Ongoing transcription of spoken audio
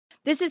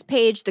This is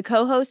Paige, the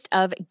co-host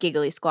of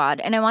Giggly Squad,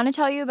 and I want to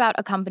tell you about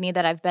a company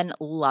that I've been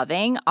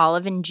loving,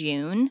 Olive &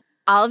 June.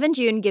 Olive &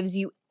 June gives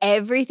you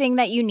everything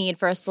that you need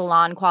for a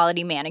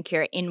salon-quality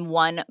manicure in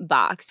one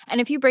box.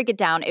 And if you break it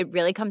down, it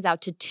really comes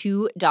out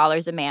to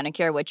 $2 a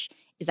manicure, which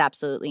is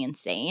absolutely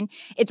insane.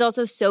 It's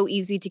also so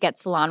easy to get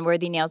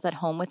salon-worthy nails at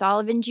home with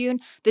Olive & June.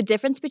 The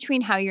difference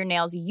between how your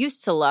nails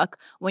used to look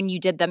when you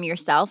did them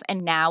yourself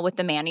and now with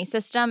the Mani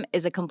system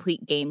is a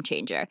complete game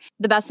changer.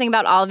 The best thing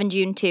about Olive &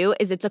 June, too,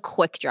 is it's a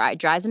quick dry.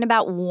 Dries in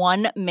about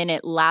 1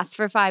 minute, lasts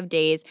for 5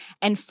 days,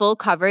 and full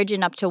coverage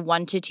in up to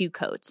 1 to 2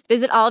 coats.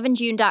 Visit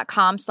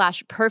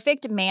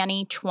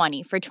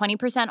oliveandjune.com/perfectmani20 for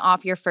 20%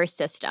 off your first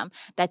system.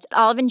 That's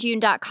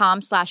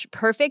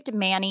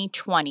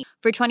oliveandjune.com/perfectmani20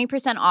 for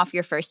 20% off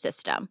your first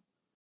system.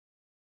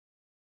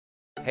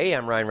 Hey,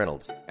 I'm Ryan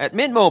Reynolds. At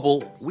Mint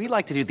Mobile, we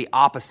like to do the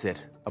opposite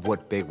of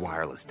what Big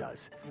Wireless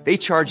does. They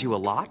charge you a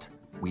lot,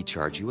 we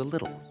charge you a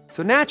little.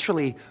 So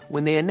naturally,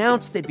 when they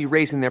announced they'd be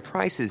raising their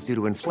prices due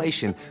to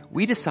inflation,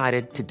 we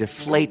decided to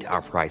deflate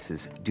our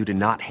prices due to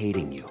not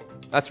hating you.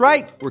 That's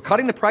right. We're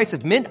cutting the price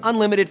of Mint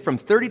Unlimited from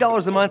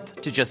 $30 a month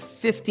to just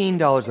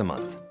 $15 a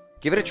month.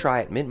 Give it a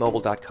try at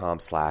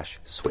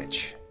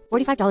mintmobile.com/switch.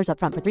 $45 up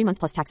front for 3 months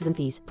plus taxes and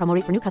fees. Promo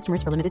rate for new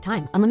customers for limited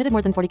time. Unlimited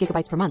more than 40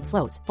 gigabytes per month.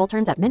 Slows full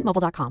terms at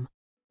mintmobile.com.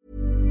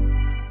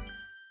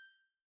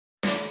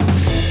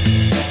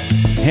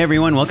 Hey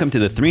everyone, welcome to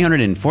the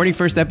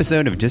 341st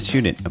episode of Just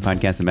Shoot It, a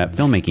podcast about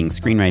filmmaking,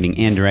 screenwriting,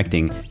 and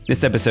directing.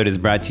 This episode is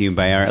brought to you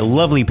by our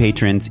lovely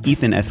patrons,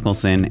 Ethan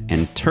Eskelson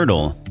and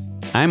Turtle.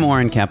 I'm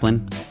Warren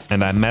Kaplan.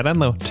 And I'm Matt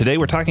Enlow. Today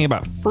we're talking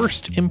about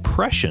first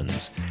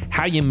impressions,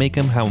 how you make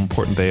them, how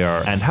important they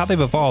are, and how they've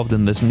evolved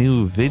in this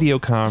new video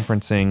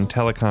conferencing,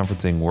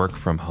 teleconferencing, work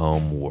from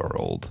home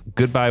world.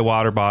 Goodbye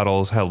water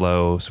bottles,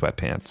 hello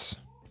sweatpants.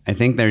 I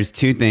think there's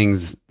 2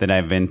 things that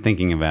I've been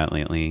thinking about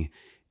lately,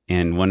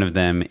 and one of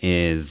them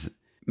is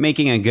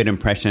making a good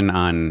impression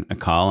on a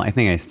call. I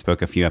think I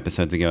spoke a few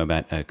episodes ago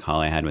about a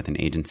call I had with an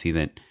agency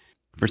that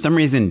for some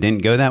reason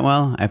didn't go that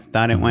well. I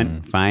thought it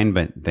went fine,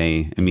 but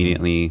they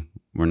immediately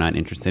were not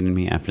interested in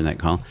me after that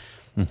call.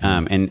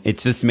 And it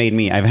just made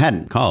me, I've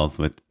had calls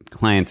with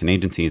clients and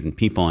agencies and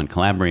people and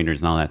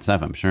collaborators and all that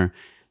stuff. I'm sure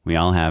we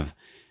all have,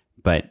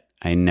 but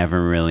I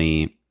never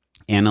really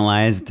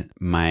analyzed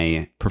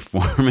my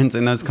performance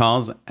in those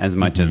calls as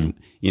much as,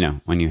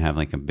 when you have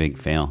like a big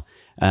fail.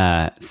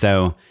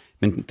 So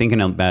been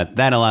thinking about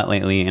that a lot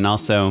lately. And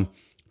also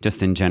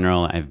just in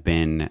general, I've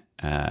been,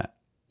 I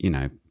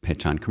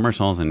pitch on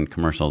commercials, and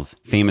commercials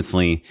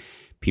famously,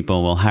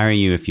 people will hire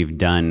you if you've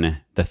done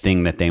the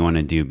thing that they want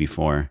to do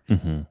before.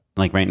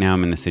 Like right now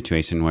I'm in the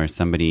situation where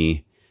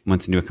somebody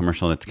wants to do a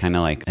commercial that's kind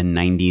of like a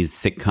 90s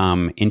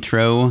sitcom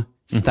intro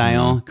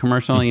style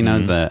commercial, Too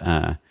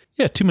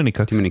Many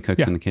Cooks. Too Many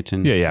Cooks in the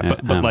Kitchen.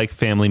 But like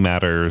Family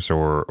Matters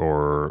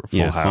or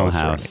Full House. Full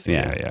House.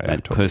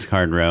 That totally.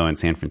 Postcard Row in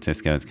San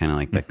Francisco is kind of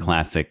like the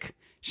classic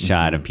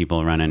shot of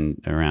people running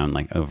around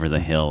like over the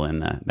hill in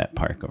that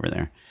park over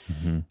there.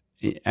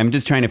 I'm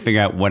just trying to figure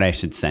out what I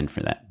should send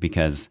for that,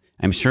 because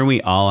I'm sure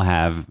we all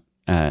have,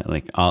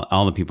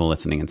 all the people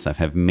listening and stuff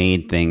have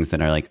made things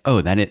that are like,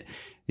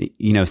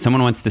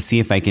 someone wants to see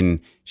if I can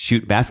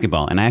shoot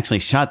basketball. And I actually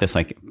shot this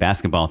like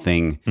basketball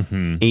thing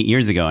 8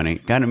 years ago, and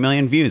it got 1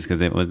 million views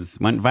because it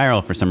went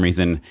viral for some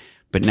reason.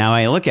 But now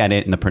I look at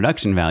it and the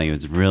production value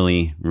is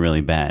really,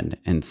 really bad.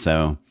 And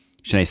so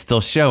should I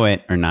still show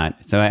it or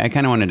not? So I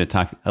kind of wanted to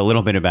talk a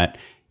little bit about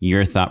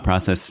your thought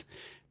process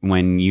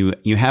when you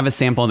have a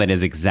sample that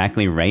is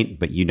exactly right,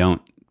 but you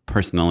don't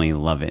personally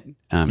love it,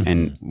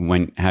 and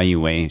how you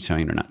weigh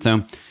showing it or not.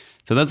 So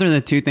those are the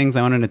 2 things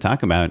I wanted to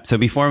talk about. So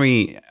before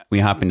we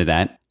hop into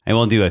that, I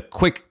will do a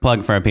quick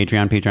plug for our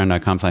Patreon,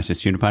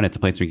 patreon.com/justshootitpod. It's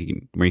a place where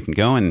you can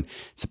go and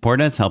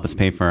support us, help us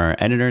pay for our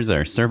editors,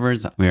 our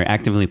servers. We are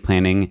actively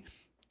planning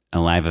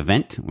a live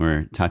event.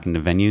 We're talking to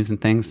venues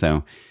and things,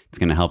 so it's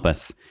going to help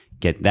us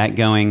get that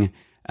going.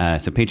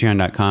 So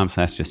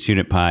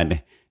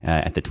patreon.com/justshootitpod.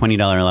 At the $20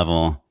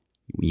 level,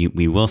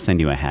 we will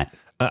send you a hat.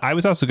 I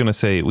was also going to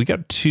say, we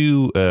got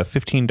 2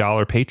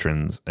 $15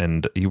 patrons,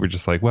 and you were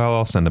just like, well,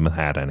 I'll send them a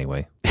hat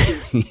anyway.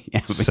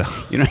 So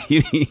you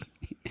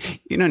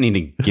don't need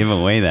to give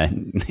away that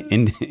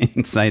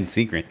inside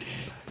secret.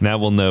 Now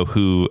we'll know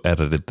who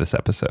edited this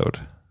episode.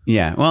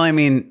 Yeah. Well, I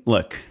mean,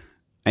 look,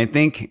 I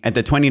think at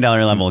the $20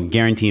 level,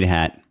 guaranteed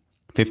hat.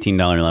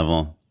 $15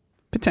 level,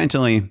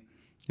 potentially.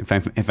 If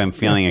I'm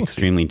feeling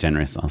extremely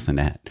generous, I'll send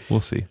a hat.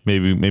 We'll see.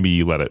 Maybe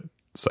you let it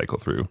cycle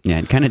through. Yeah,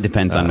 it kind of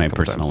depends on my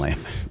personal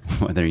life,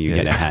 whether you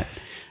get a hat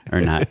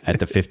or not at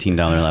the $15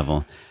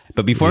 level.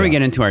 But before we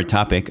get into our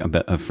topic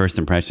of first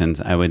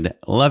impressions, I would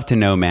love to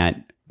know,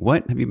 Matt,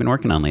 what have you been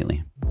working on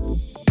lately?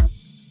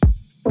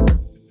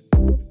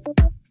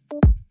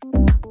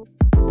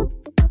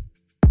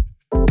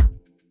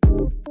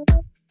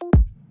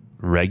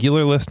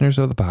 Regular listeners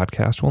of the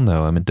podcast will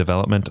know I'm in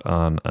development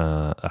on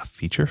a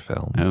feature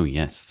film. Oh,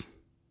 yes.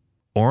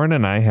 Oren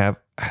and I have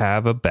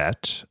a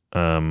bet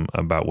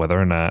about whether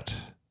or not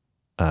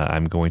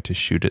I'm going to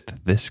shoot it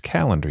this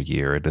calendar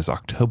year. It is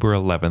October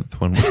 11th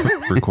when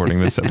we're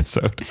recording this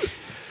episode.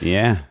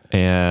 Yeah.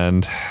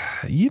 And,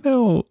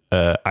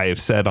 I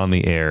have said on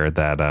the air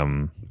that...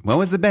 what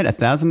was the bet?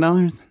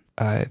 $1,000?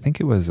 I think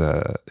it was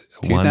a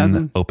 2,000?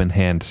 one open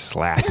hand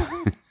slap.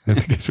 I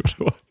think that's what it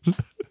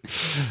was.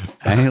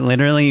 I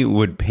literally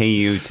would pay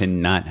you to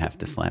not have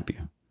to slap you.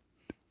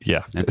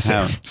 Yeah, That's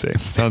same.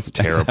 Sounds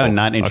terrible. how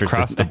not interested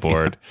across the I am.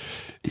 board.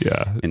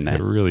 Yeah, In that.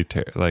 it really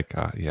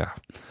yeah.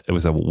 It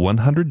was a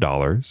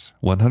 $100,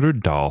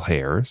 100 doll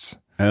hairs.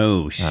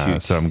 Oh,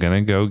 shoot. So I'm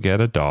gonna go get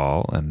a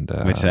doll, and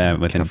Which with count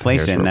the hairs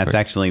inflation, real that's quick.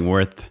 actually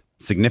worth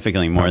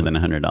significantly more than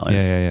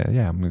 $100.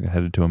 Yeah. I'm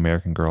headed to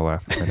American Girl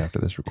right after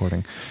this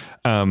recording.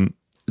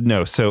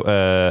 No,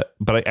 so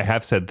but I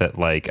have said that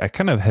I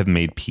kind of have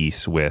made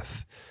peace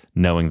with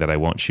knowing that I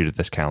won't shoot it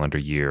this calendar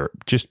year,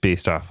 just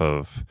based off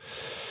of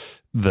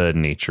the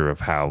nature of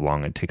how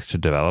long it takes to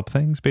develop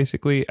things.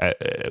 Basically,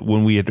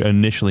 when we had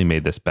initially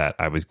made this bet,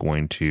 I was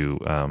going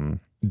to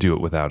do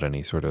it without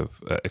any sort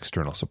of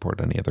external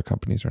support, any other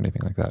companies or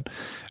anything like that.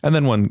 And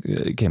then one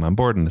came on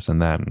board and this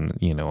and that. And,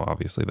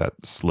 obviously that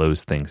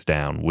slows things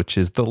down, which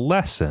is the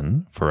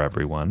lesson for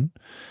everyone.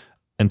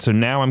 And so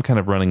now I'm kind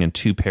of running in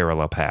two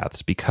parallel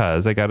paths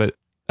because I got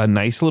a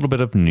nice little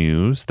bit of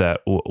news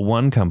that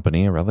one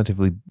company, a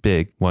relatively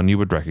big one you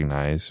would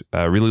recognize,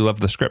 really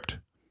loved the script.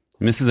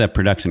 And this is a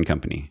production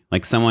company,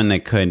 like someone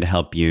that could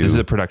help you This is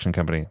a production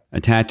company.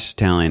 attach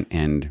talent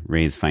and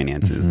raise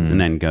finances and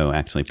then go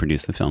actually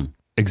produce the film.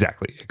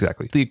 Exactly.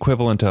 The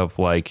equivalent of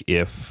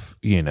if,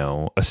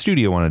 a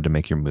studio wanted to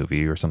make your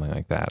movie or something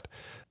like that.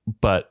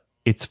 But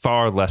it's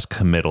far less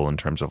committal in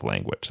terms of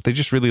language. They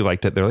just really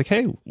liked it. They're like,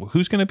 hey,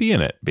 who's going to be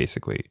in it,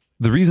 basically?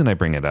 The reason I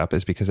bring it up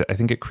is because I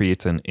think it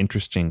creates an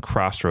interesting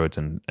crossroads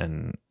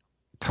and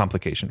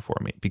complication for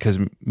me. Because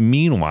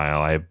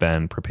meanwhile, I've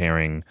been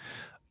preparing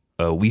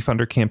a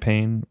WeFunder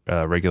campaign.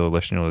 Regular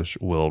listeners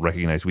will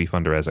recognize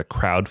WeFunder as a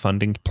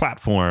crowdfunding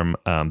platform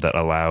that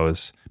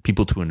allows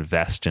people to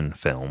invest in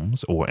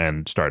films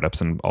and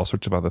startups and all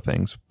sorts of other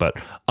things. But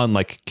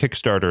unlike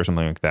Kickstarter or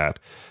something like that,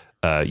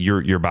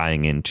 you're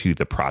buying into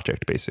the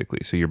project, basically.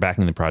 So you're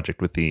backing the project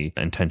with the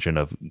intention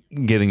of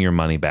getting your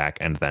money back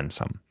and then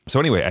some. So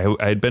anyway,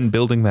 I had been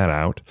building that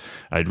out.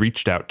 I'd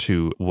reached out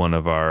to one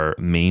of our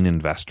main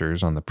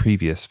investors on the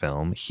previous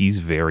film. He's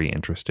very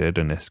interested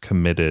and is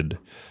committed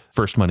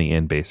first money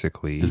in,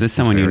 basically. Is this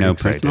someone you know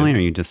personally or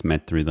you just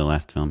met through the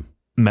last film?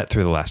 Met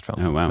through the last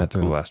film. Oh, wow. Met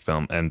through the last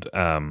film. And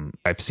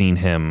I've seen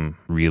him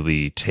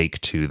really take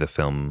to the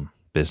film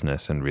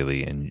business and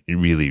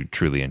really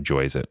truly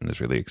enjoys it and is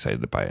really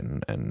excited by it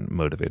and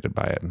motivated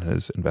by it and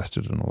has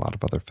invested in a lot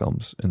of other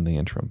films in the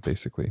interim,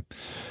 basically.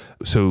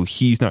 So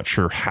he's not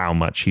sure how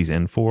much he's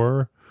in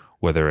for,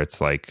 whether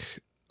it's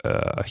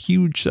a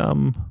huge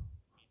sum,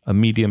 a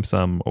medium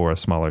sum, or a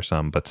smaller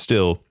sum, but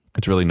still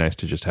it's really nice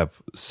to just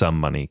have some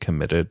money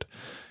committed.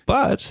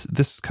 But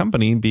this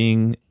company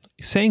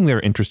saying they're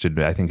interested,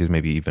 I think, is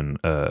maybe even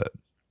a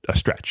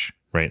stretch,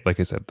 right? Like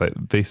I said,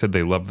 they said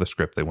they love the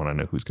script. They want to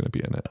know who's going to be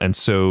in it. And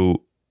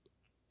so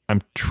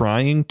I'm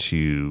trying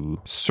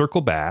to circle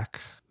back,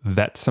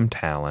 vet some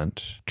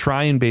talent,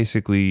 try and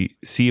basically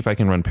see if I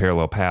can run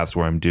parallel paths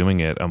where I'm doing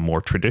it a more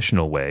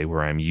traditional way,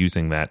 where I'm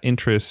using that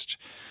interest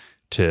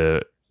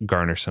to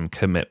garner some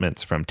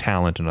commitments from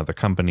talent and other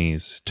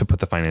companies to put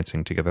the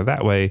financing together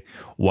that way,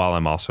 while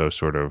I'm also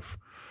sort of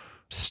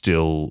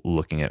still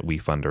looking at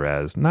WeFunder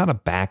as not a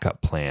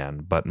backup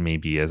plan, but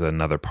maybe as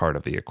another part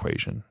of the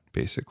equation,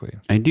 basically.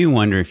 I do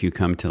wonder if you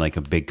come to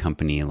a big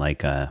company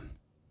like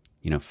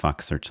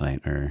Fox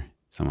Searchlight or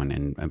someone,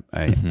 and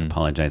I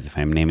apologize if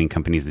I'm naming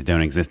companies that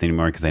don't exist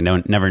anymore because I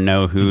never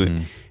know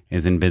who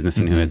is in business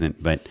and who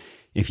isn't. But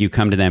if you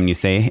come to them and you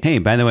say, hey,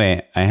 by the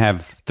way, I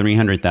have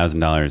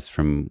 $300,000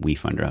 from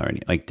WeFunder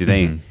already. Do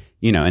they,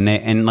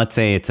 and let's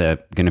say it's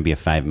going to be a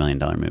 $5 million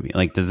movie.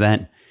 Does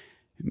that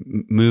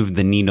move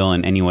the needle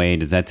in any way?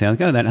 Does that say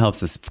that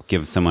helps us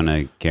give someone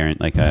a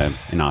guarantee,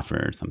 an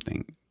offer or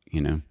something,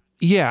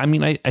 Yeah, I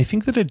mean, I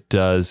think that it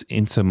does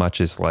in so much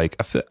as a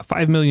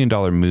 $5 million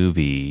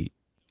movie,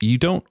 you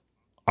don't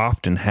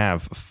often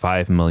have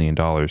 $5 million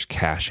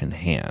cash in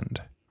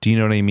hand. Do you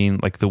know what I mean?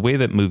 The way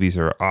that movies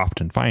are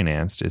often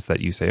financed is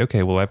that you say,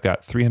 okay, well, I've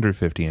got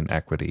 $350 in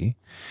equity,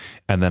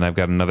 and then I've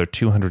got another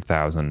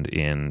 $200,000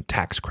 in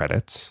tax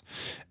credits,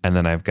 and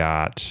then I've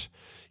got,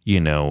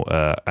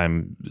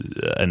 I'm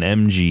an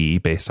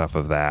MG based off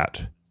of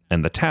that,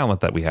 and the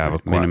talent that we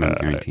have, minimum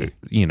guarantee.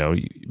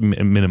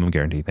 Minimum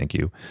guarantee. Thank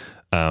you.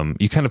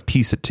 You kind of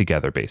piece it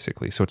together,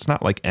 basically. So it's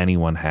not like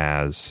anyone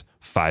has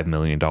 $5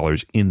 million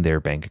in their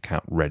bank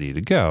account ready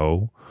to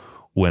go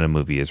when a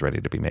movie is ready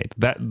to be made.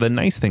 The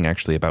nice thing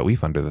actually about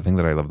WeFunder, the thing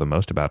that I love the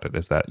most about it,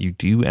 is that you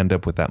do end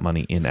up with that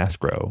money in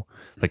escrow,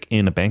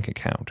 in a bank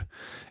account.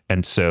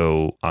 And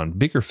so on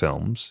bigger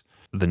films,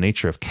 the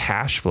nature of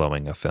cash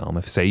flowing a film,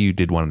 if say you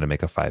did wanted to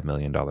make a $5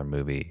 million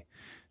movie,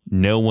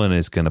 no one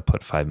is going to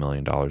put $5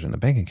 million in a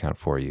bank account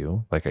for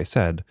you. Like I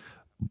said,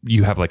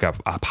 you have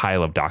a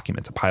pile of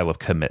documents, a pile of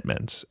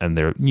commitments, and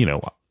they're,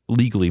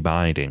 legally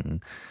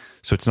binding.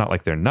 So it's not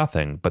like they're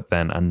nothing, but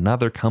then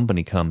another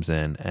company comes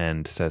in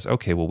and says,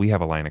 okay, well, we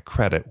have a line of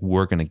credit.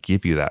 We're going to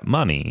give you that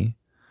money,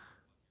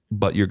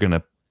 but we're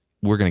going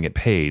to get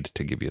paid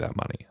to give you that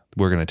money.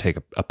 We're going to take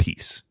a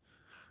piece.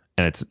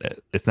 And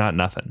it's not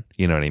nothing.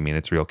 You know what I mean?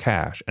 It's real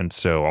cash. And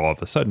so all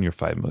of a sudden your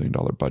 $5 million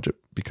budget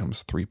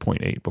becomes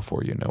 3.8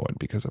 before you know it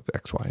because of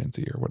X, Y, and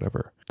Z or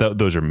whatever.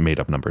 Those are made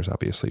up numbers,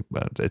 obviously,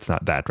 but it's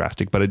not that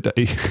drastic. But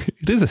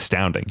it is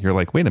astounding. You're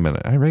like, wait a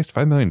minute, I raised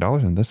 $5 million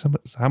and this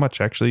is how much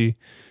actually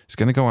is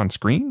going to go on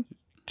screen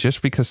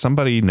just because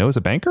somebody knows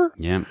a banker?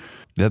 Yeah.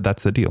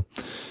 That's the deal.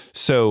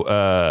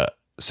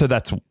 So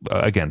that's,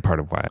 again, part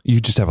of why you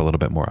just have a little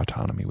bit more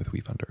autonomy with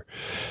WeFunder.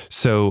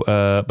 So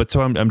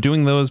I'm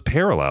doing those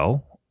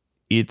parallel.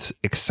 It's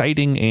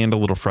exciting and a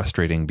little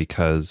frustrating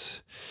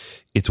because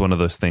it's one of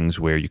those things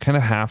where you kind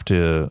of have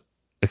to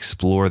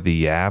explore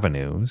the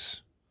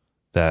avenues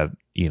that,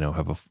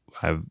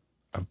 have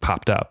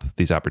popped up,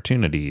 these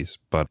opportunities.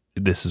 But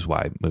this is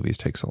why movies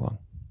take so long.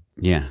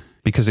 Yeah.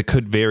 Because it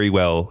could very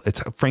well,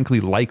 it's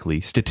frankly likely,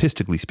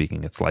 statistically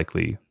speaking, it's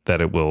likely that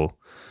it will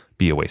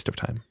be a waste of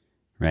time.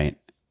 Right.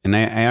 And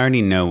I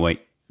already know what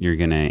you're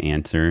going to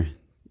answer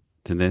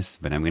to this,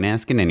 but I'm going to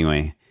ask it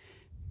anyway.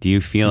 Do you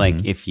feel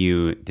like if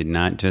you did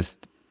not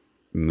just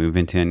move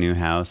into a new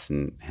house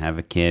and have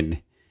a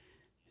kid,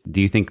 do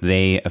you think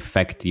they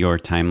affect your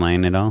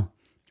timeline at all?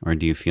 Or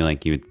do you feel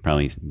like you would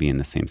probably be in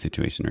the same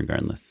situation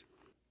regardless?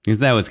 Because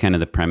that was kind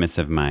of the premise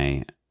of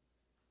my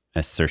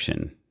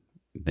assertion,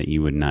 that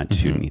you would not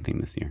shoot anything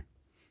this year.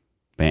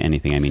 By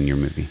anything, I mean your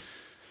movie.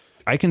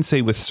 I can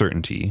say with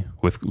certainty,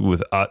 with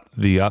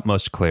the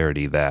utmost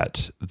clarity,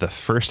 that the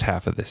first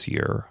half of this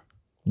year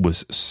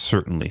was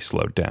certainly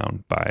slowed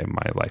down by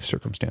my life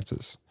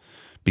circumstances,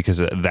 because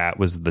that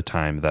was the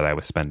time that I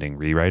was spending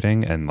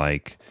rewriting, and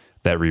like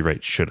that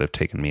rewrite should have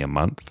taken me a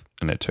month,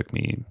 and it took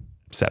me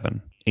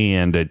 7.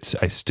 And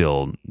I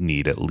still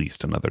need at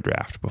least another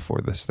draft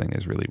before this thing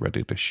is really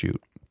ready to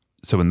shoot.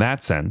 So in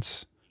that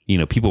sense,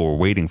 people were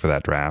waiting for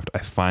that draft. I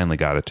finally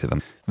got it to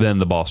them. Then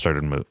the ball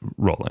started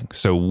rolling.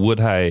 So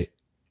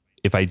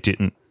if I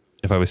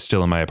was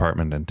still in my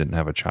apartment and didn't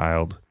have a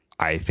child,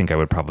 I think I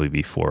would probably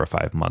be 4 or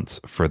 5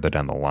 months further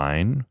down the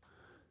line.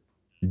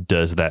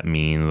 Does that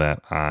mean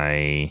that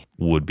I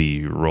would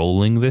be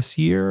rolling this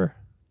year?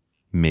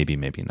 Maybe,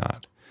 maybe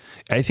not.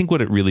 I think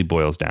what it really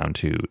boils down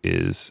to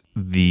is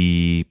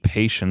the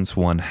patience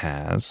one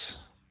has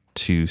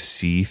to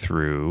see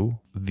through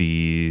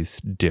these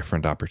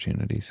different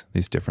opportunities,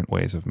 these different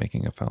ways of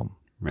making a film.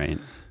 Right.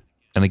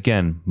 And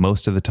again,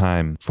 most of the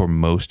time, for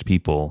most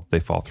people, they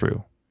fall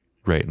through.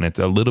 Right. And it's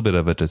a little bit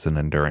of it is an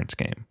endurance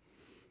game.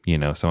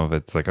 Some of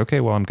it's like, okay,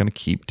 well, I'm going to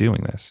keep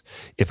doing this.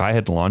 If I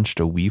had launched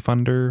a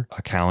WeFunder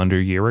a calendar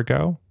year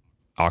ago,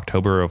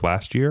 October of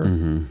last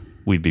year,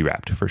 we'd be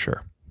wrapped for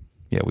sure.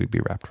 Yeah, we'd be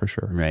wrapped for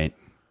sure. Right.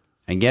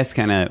 I guess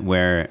kind of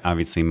where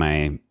obviously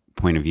my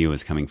point of view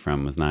was coming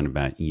from was not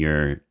about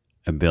your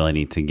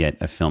ability to get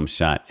a film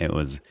shot. It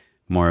was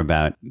more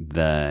about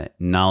the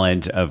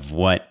knowledge of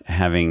what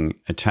having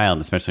a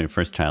child, especially a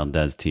first child,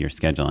 does to your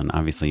schedule. And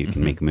obviously you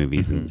can make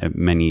movies. And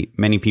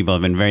many people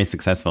have been very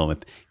successful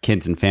with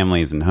kids and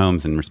families and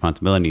homes and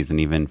responsibilities and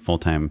even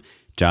full-time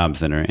jobs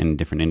that are in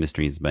different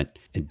industries. But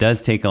it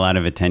does take a lot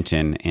of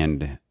attention.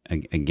 And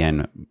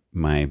again,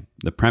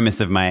 the premise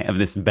of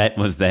this bet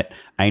was that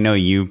I know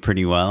you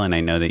pretty well, and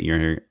I know that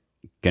you're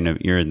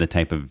the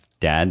type of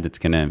dad that's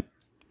gonna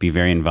be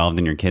very involved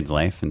in your kid's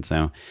life. And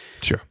so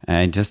sure.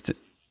 I just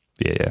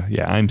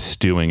Yeah. I'm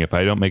stewing. If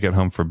I don't make it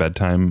home for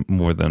bedtime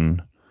more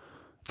than,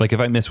 like, if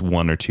I miss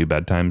 1 or 2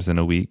 bedtimes in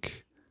a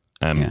week,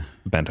 I'm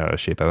bent out of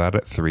shape about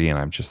it. 3, and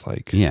I'm just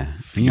like,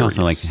 furious. You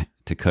also like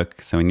to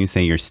cook. So when you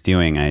say you're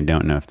stewing, I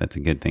don't know if that's a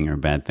good thing or a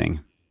bad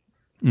thing.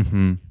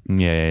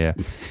 Yeah.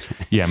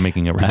 Yeah,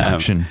 making a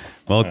reduction.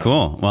 Well,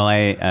 cool. Well,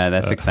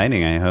 that's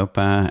exciting.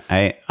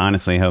 I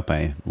honestly hope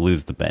I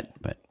lose the bet,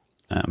 but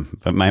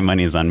my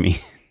money is on me.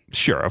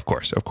 Sure, of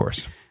course.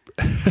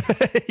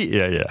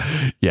 Yeah.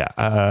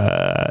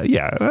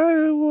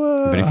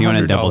 But if you want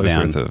to double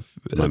down, worth of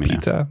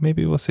pizza,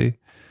 maybe we'll see.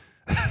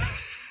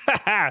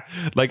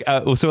 Like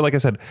I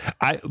said,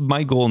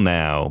 my goal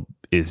now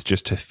is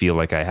just to feel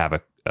like I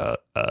have a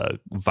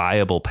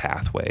viable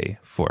pathway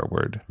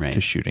forward to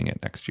shooting it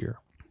next year.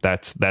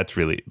 That's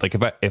really, like,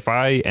 if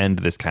I end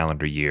this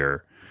calendar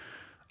year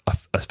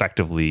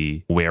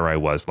effectively where I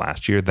was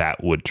last year,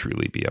 that would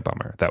truly be a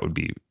bummer. That would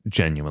be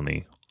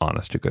genuinely,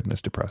 honest to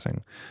goodness,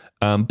 depressing.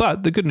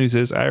 But the good news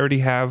is I already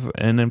have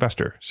an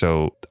investor,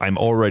 so I'm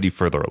already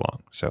further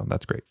along. So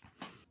that's great.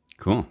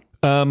 Cool.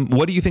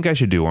 What do you think I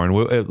should do, Oren?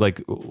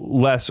 Like,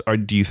 less, or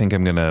do you think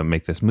I'm going to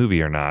make this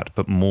movie or not?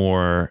 But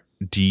more,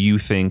 do you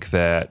think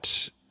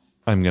that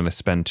I'm going to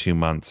spend 2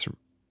 months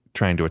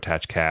trying to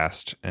attach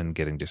cast and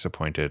getting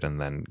disappointed and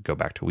then go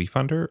back to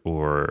WeFunder?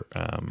 Or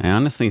I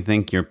honestly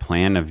think your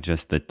plan of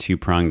just the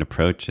 2-pronged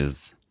approach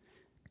is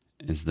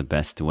the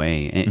best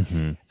way.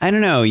 I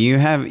don't know.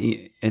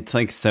 It's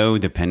like so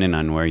dependent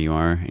on where you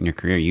are in your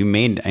career.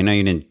 I know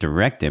you didn't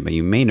direct it, but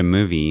you made a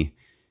movie,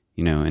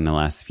 in the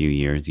last few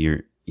years.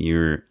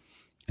 You're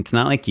it's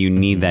not like you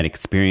need that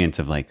experience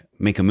of like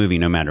make a movie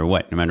no matter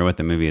what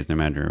the movie is, no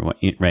matter what,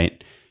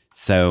 right?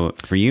 So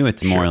for you,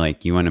 it's more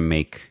like you want to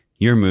make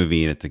your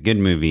movie that's a good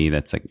movie,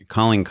 that's like a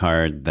calling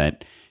card,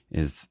 that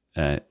is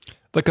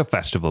like a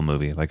festival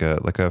movie, like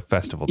a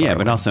festival. Yeah, darling,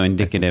 but also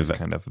indicative is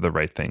kind of the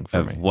right thing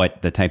for me.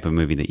 What the type of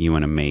movie that you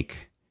want to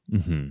make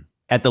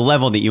at the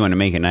level that you want to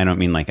make it. And I don't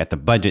mean like at the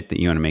budget that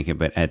you want to make it,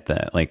 but at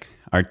the like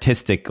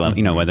artistic level,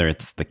 you know, whether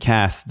it's the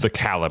cast, the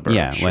caliber,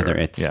 whether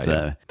it's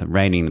the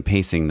writing, the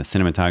pacing, the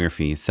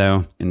cinematography.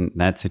 So in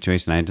that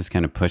situation, I just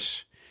kind of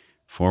push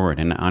forward.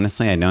 And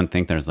honestly, I don't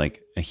think there's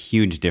like a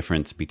huge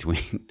difference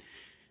between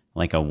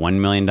like a $1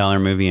 million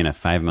movie and a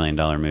 $5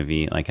 million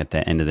movie, like at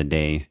the end of the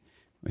day,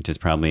 which is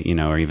probably, you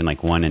know, or even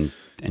like 1 and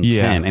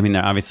 10. I mean,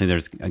 obviously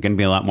there's going to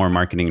be a lot more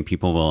marketing and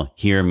people will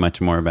hear much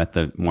more about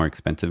the more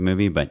expensive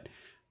movie, but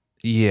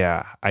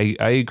yeah, I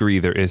agree.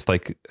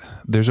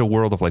 There's a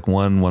world of like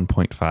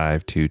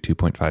 1.5 to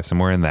 2.5,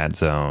 somewhere in that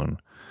zone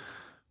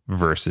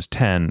versus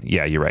 10.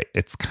 Yeah, you're right.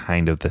 It's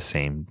kind of the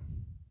same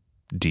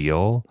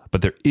deal,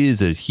 but there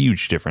is a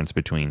huge difference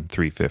between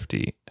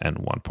 350 and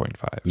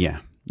 1.5. Yeah.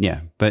 Yeah.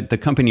 But the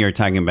company you're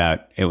talking about,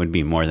 it would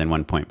be more than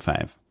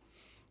 1.5,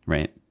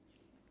 right?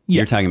 Yeah.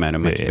 You're talking about a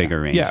much bigger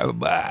range.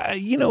 Yeah.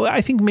 You know,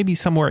 I think maybe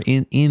somewhere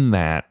in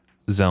that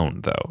zone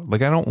though.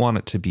 Like I don't want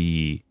it to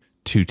be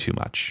too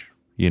much.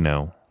 You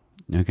know,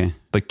 okay,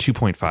 like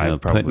 2.5. I'll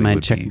probably put my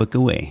checkbook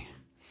away.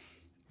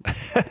 I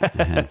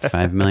had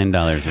 $5 million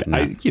written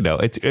out. You know,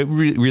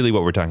 really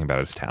what we're talking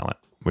about is talent.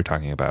 We're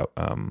talking about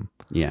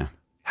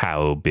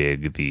how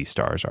big the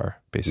stars are,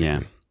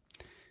 basically.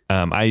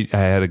 Yeah. I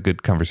had a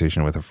good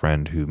conversation with a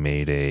friend who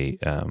made a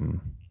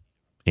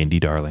indie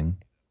darling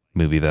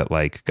movie that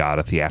like got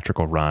a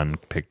theatrical run,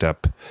 picked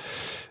up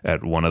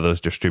at one of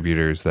those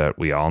distributors that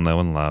we all know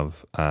and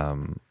love.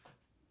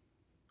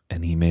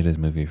 And he made his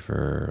movie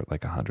for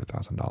like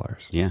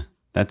 $100,000. Yeah,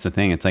 that's the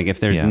thing. It's like if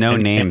there's no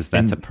names,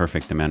 that's a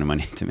perfect amount of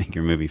money to make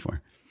your movie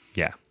for.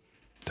 Yeah,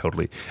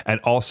 totally.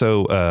 And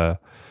also,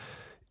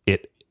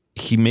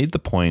 he made the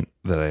point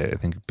that I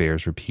think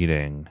bears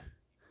repeating.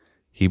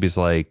 He was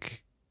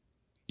like,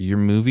 your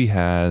movie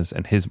has,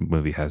 and his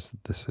movie has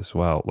this as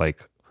well,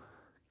 like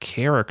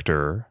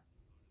character,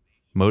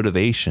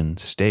 motivation,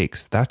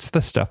 stakes. That's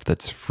the stuff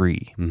that's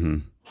free. Mm-hmm.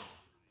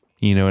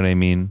 You know what I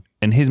mean?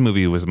 And his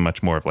movie was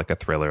much more of like a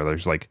thriller.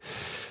 There's like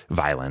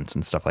violence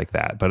and stuff like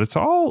that, but it's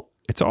all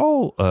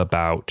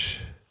about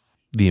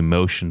the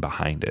emotion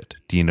behind it.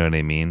 Do you know what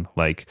I mean?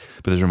 Like,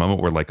 but there's a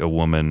moment where like a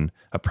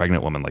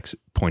pregnant woman, like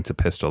points a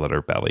pistol at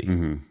her belly,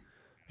 and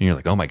you're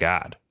like, oh my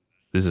god,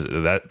 this is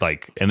that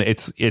like, and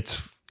it's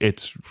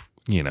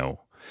you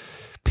know,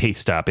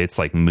 paced up. It's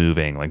like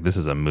moving. Like this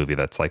is a movie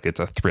that's like it's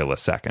a thrill a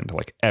second.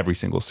 Like every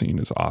single scene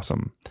is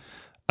awesome.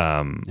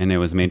 And it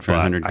was made for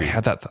 $100,000. I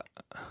had that.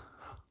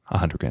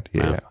 $100,000.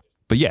 Yeah, wow. Yeah.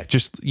 But yeah,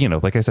 just, you know,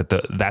 like I said,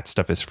 that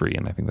stuff is free.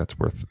 And I think that's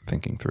worth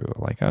thinking through.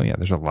 Like, oh yeah,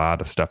 there's a lot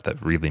of stuff that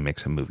really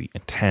makes a movie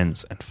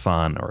intense and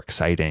fun or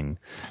exciting.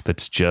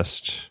 That's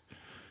just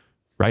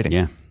writing.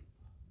 Yeah.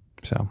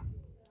 So,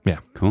 yeah.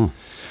 Cool.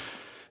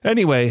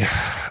 Anyway,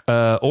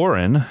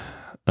 Oren,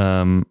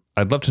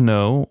 I'd love to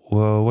know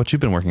what you've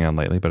been working on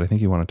lately, but I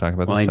think you want to talk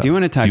about this. Well, I do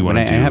want to talk about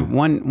it. I have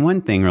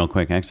one thing real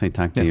quick. I actually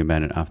talked to you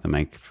about it off the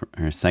mic for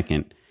a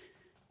second.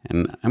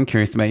 And I'm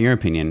curious about your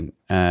opinion.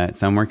 So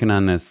I'm working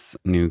on this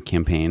new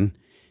campaign,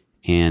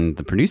 and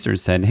the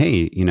producers said,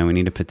 hey, you know, we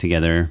need to put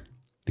together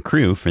the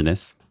crew for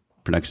this: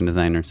 production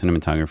designer,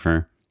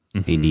 cinematographer,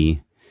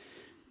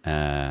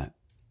 AD,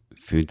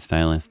 food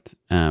stylist.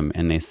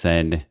 And they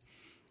said,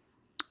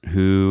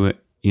 who,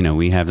 you know,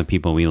 we have the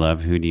people we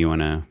love. Who do you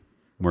want to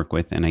work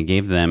with? And I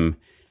gave them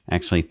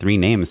actually 3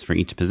 names for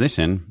each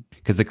position,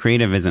 because the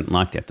creative isn't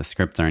locked yet. The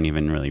scripts aren't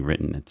even really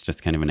written. It's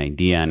just kind of an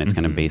idea, and it's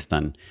kind of based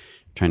on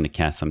trying to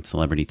cast some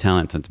celebrity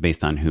talent. So it's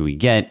based on who we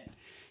get.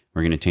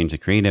 We're going to change the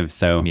creative.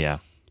 So yeah,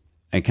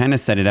 I kind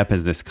of set it up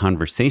as this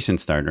conversation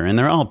starter, and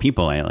they're all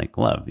people I like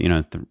love, you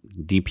know,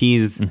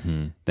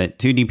 DPs, that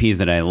 2 DPs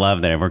that I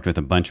love, that I've worked with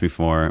a bunch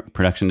before.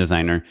 Production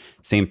designer,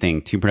 same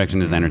thing. 2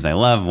 production designers I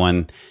love.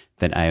 One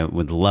that I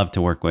would love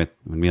to work with,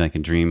 would be like a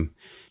dream.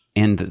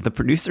 And the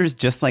producers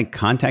just like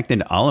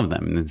contacted all of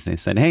them. And they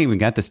said, hey, we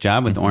got this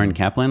job with Oren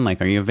Kaplan.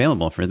 Like, are you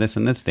available for this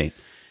and this date?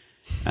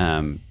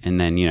 And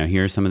then, you know,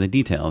 here are some of the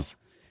details.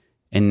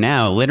 And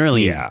now,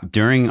 literally,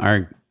 during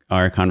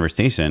our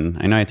conversation,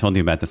 I know I told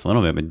you about this a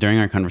little bit, but during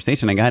our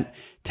conversation, I got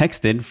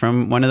texted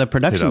from one of the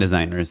production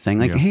designers saying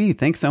like, hey,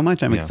 thanks so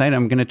much. I'm excited.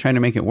 I'm going to try to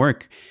make it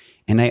work.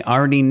 And I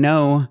already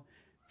know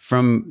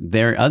from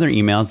their other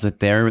emails that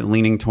they're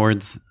leaning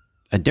towards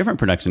a different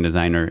production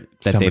designer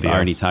that they've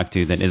already talked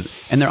to, that is,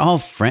 and they're all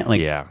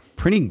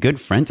pretty good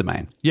friends of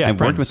mine. Yeah.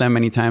 I've worked with them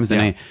many times, and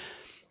I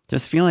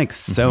just feel like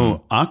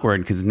so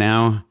awkward, because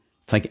now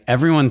it's like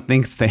everyone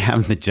thinks they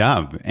have the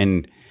job,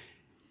 and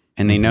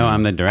they know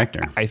I'm the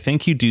director. I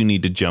think you do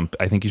need to jump.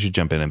 I think you should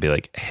jump in and be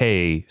like,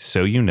 hey,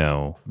 so you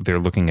know, they're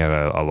looking at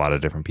a lot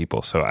of different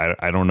people. So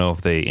I don't know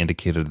if they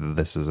indicated that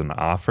this is an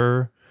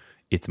offer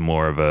it's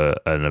more of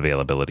an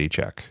availability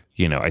check.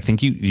 I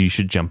think you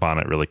should jump on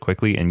it really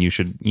quickly, and you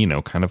should,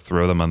 kind of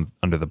throw them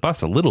under the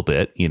bus a little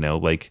bit,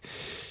 like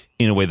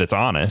in a way that's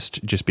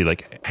honest. Just be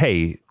like,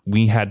 hey,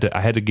 I had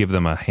to give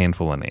them a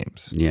handful of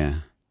names.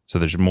 Yeah. So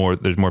there's more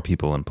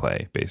people in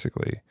play,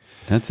 basically.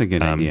 That's a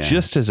good idea.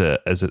 Just as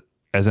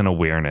an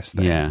awareness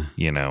thing.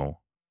 Yeah.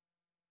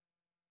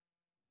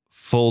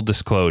 Full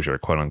disclosure,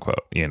 quote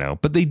unquote,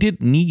 but they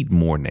did need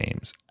more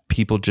names.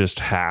 People just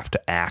have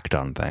to act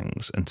on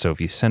things. And so if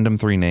you send them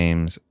 3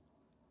 names,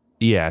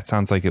 it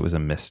sounds like it was a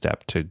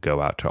misstep to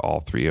go out to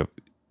all 3 of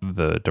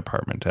the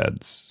department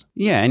heads.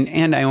 Yeah.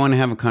 And I want to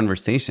have a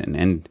conversation,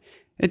 and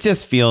it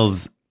just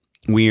feels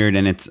weird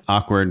and it's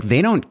awkward.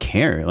 They don't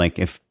care like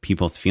if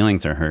people's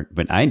feelings are hurt,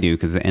 but I do,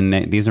 because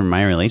these are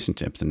my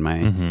relationships and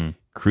my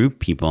crew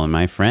people and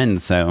my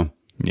friends. So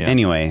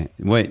anyway,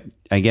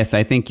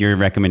 I think your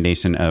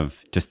recommendation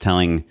of just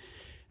telling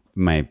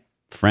my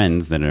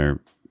friends that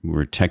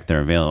were check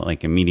their avail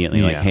like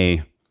immediately, like,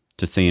 hey,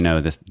 just so you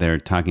know, they're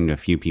talking to a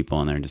few people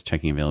and they're just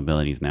checking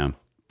availabilities now.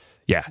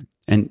 Yeah.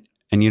 And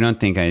you don't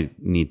think I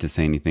need to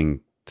say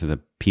anything to the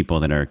people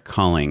that are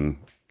calling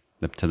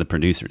to the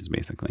producers,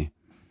 basically,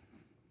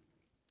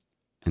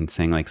 and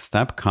saying like,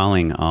 stop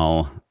calling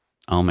all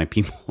my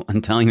people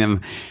and telling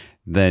them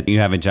that you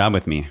have a job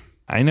with me.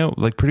 I know,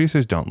 like,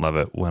 producers don't love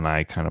it when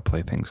I kind of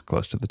play things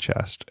close to the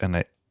chest.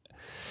 And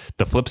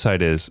the flip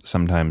side is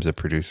sometimes a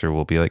producer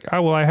will be like,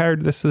 oh, well, I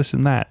hired this,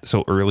 and that.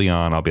 So early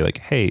on, I'll be like,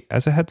 hey,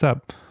 as a heads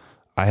up,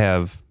 I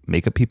have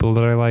makeup people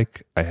that I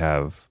like. I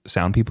have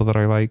sound people that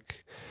I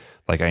like.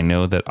 Like, I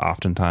know that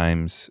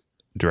oftentimes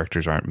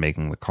directors aren't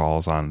making the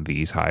calls on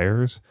these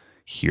hires.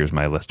 Here's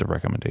my list of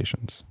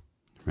recommendations.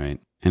 Right.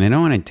 And I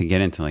don't want it to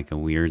get into like a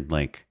weird,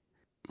 like,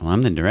 well,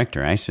 I'm the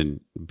director, I should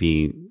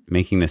be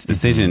making this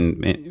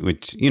decision,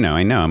 which,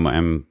 I know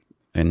I'm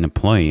an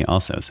employee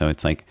also. So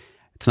it's like,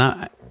 it's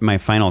not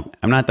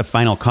I'm not the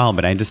final call,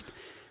 but I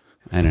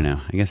don't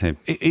know. I guess I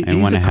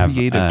want to have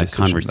a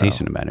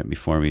conversation about it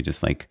before we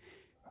just like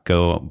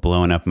go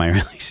blowing up my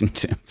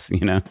relationships,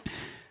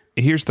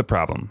 Here's the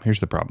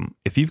problem.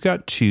 If you've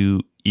got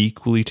 2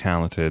 equally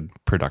talented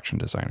production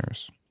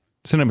designers,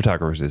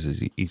 cinematographers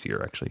is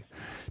easier, actually.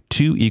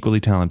 2 equally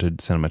talented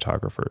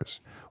cinematographers,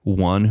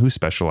 one who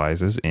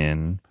specializes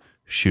in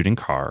shooting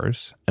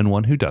cars and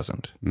one who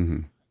doesn't. Mm-hmm.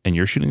 And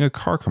you're shooting a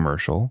car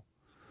commercial.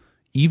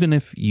 Even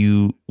if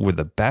you were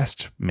the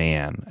best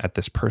man at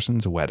this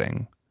person's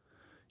wedding,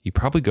 you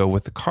probably go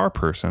with the car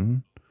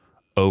person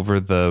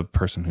over the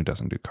person who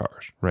doesn't do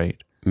cars,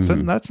 right? Mm-hmm. So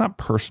that's not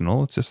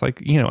personal. It's just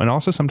like, and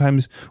also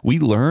sometimes we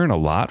learn a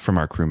lot from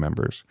our crew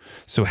members.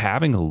 So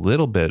having a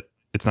little bit,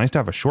 it's nice to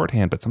have a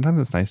shorthand, but sometimes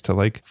it's nice to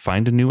like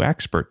find a new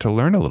expert to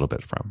learn a little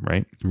bit from,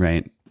 right?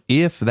 Right.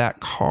 If that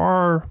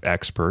car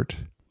expert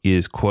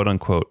is quote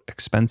unquote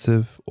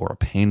expensive or a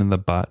pain in the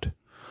butt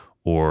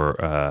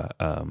or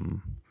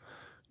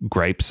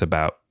gripes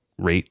about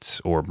rates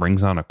or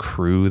brings on a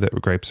crew that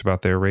gripes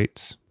about their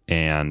rates,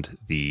 and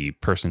the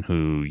person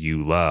who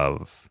you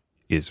love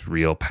is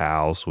real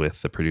pals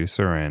with the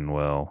producer and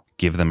will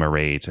give them a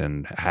rate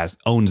and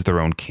owns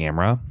their own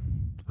camera,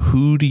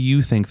 who do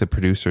you think the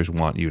producers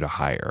want you to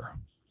hire?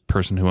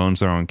 Person who owns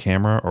their own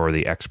camera or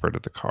the expert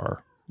at the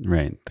car?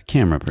 Right. The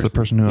camera person. It's the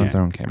person who owns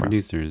their own camera.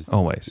 Producers.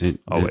 Always.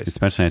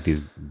 Especially at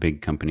these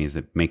big companies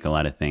that make a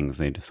lot of things.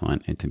 They just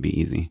want it to be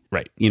easy.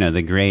 Right.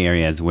 The gray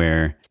areas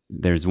where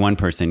there's one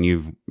person,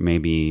 you've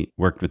maybe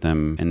worked with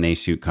them and they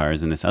shoot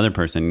cars, and this other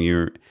person,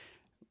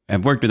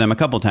 I've worked with them a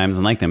couple times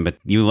and like them, but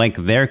you like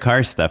their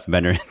car stuff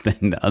better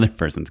than the other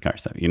person's car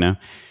stuff,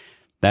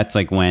 That's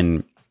like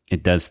when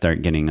it does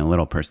start getting a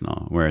little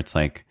personal, where it's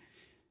like,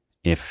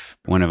 if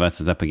one of us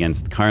is up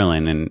against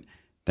Carlin and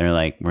we're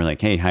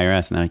like, hey, hire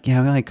us. And they're like,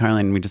 yeah, we like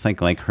Carlin. We just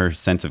like her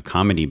sense of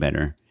comedy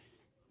better.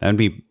 That would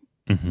be,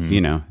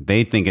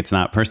 they think it's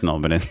not personal,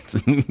 but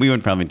we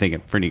would probably take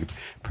it pretty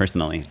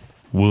personally.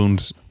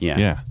 Wounds.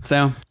 Yeah.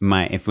 So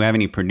if we have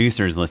any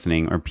producers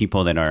listening or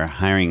people that are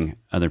hiring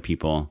other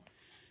people,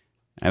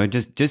 I would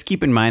just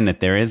keep in mind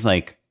that there is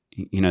like,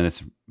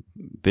 this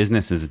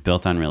business is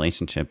built on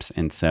relationships.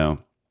 And so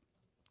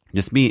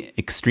just be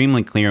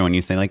extremely clear when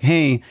you say like,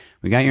 hey,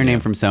 we got your name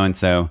from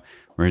so-and-so.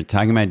 We're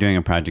talking about doing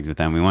a project with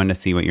them. We wanted to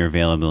see what your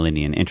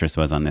availability and interest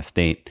was on this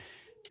date.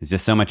 It's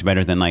just so much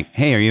better than like,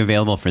 hey, are you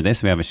available for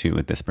this? We have a shoot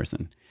with this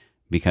person.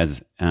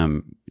 Because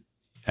I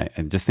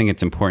just think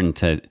it's important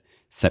to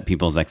set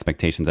people's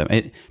expectations up.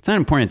 It's not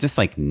important. It's just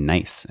like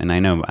nice. And I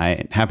know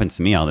it happens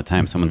to me all the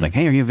time. Someone's like,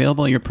 hey, are you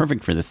available? You're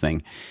perfect for this thing.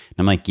 And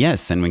I'm like,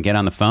 yes. And we get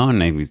on the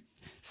phone and we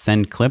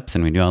send clips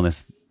and we do all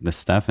this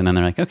stuff. And then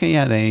they're like, okay,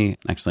 yeah, they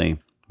actually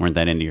weren't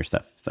that into your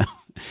stuff. So,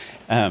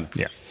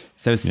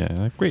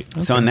 great.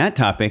 Okay. So on that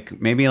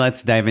topic, maybe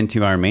let's dive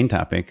into our main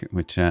topic,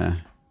 which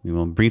we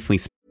will briefly.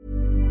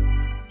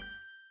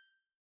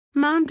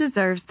 Mom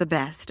deserves the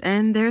best,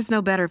 and there's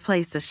no better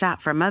place to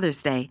shop for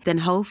Mother's Day than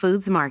Whole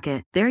Foods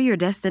Market. They're your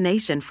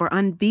destination for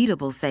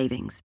unbeatable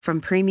savings,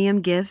 from premium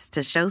gifts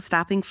to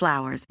show-stopping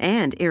flowers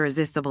and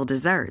irresistible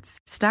desserts.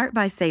 Start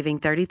by saving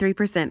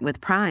 33%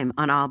 with Prime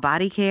on all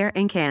body care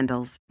and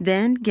candles.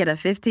 Then get a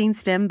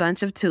 15-stem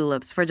bunch of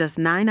tulips for just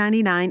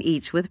 $9.99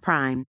 each with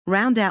Prime.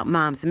 Round out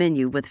Mom's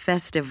menu with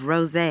festive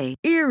rosé,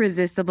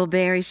 irresistible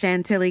berry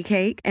chantilly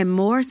cake, and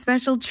more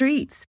special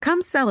treats.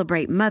 Come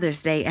celebrate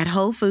Mother's Day at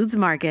Whole Foods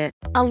Market.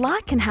 A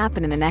lot can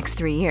happen in the next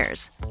 3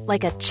 years.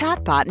 Like a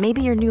chatbot may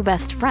be your new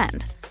best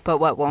friend. But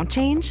what won't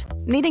change?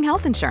 Needing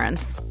health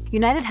insurance.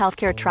 United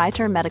Healthcare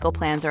Tri-Term Medical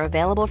Plans are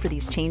available for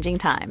these changing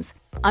times.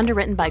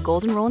 Underwritten by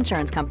Golden Rule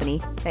Insurance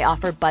Company, they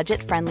offer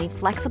budget-friendly,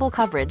 flexible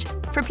coverage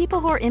for people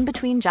who are in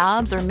between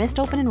jobs or missed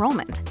open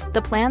enrollment.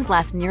 The plans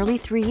last nearly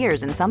 3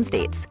 years in some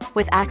states,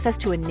 with access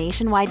to a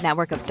nationwide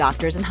network of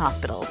doctors and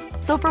hospitals.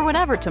 So for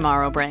whatever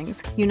tomorrow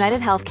brings, United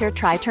Healthcare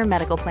Tri-Term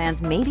Medical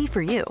Plans may be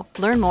for you.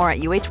 Learn more at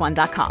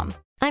uh1.com.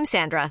 I'm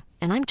Sandra,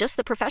 and I'm just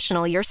the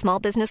professional your small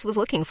business was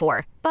looking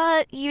for.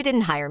 But you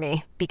didn't hire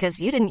me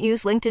because you didn't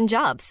use LinkedIn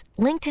Jobs.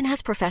 LinkedIn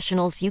has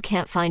professionals you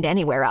can't find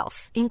anywhere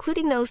else,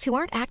 including those who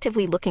aren't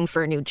actively looking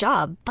for a new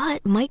job,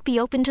 but might be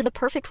open to the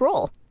perfect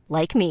role,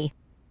 like me.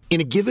 In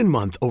a given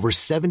month, over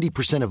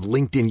 70% of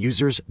LinkedIn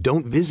users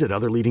don't visit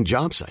other leading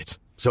job sites.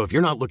 So if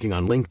you're not looking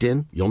on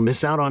LinkedIn, you'll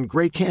miss out on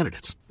great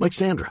candidates like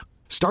Sandra.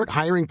 Start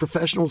hiring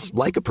professionals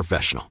like a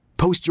professional.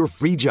 Post your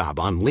free job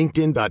on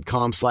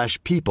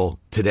linkedin.com/people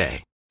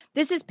today.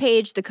 This is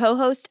Paige, the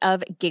co-host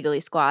of Giggly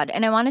Squad,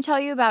 and I want to tell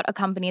you about a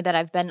company that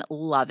I've been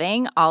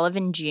loving, Olive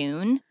 &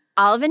 June.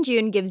 Olive &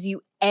 June gives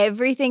you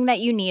everything that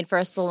you need for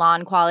a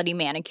salon-quality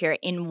manicure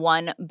in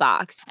one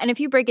box. And if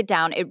you break it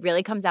down, it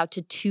really comes out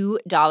to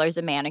 $2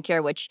 a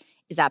manicure, which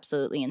is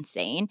absolutely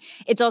insane.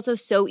 It's also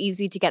so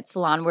easy to get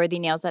salon-worthy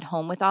nails at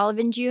home with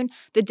Olive & June.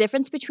 The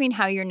difference between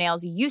how your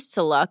nails used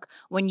to look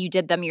when you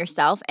did them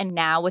yourself and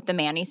now with the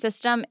Mani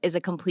system is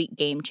a complete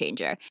game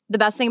changer. The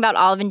best thing about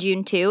Olive &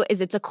 June, too,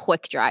 is it's a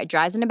quick dry.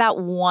 Dries in about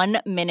 1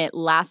 minute,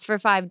 lasts for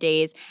 5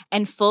 days,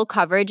 and full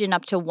coverage in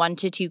up to 1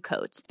 to 2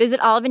 coats.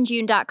 Visit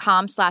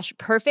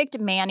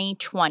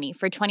oliveandjune.com/perfectmani20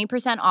 for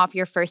 20% off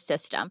your first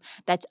system.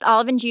 That's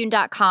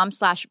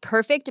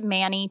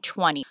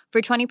oliveandjune.com/perfectmani20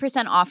 for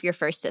 20% off your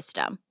first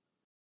system.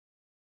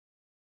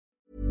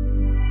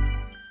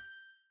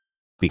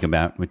 Speak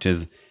about, which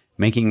is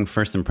making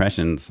first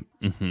impressions.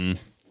 Mm-hmm.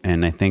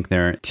 And I think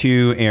there are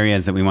 2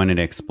 areas that we wanted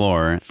to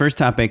explore. First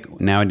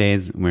topic,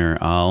 nowadays, we're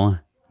all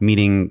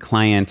meeting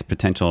clients,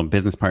 potential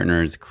business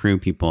partners, crew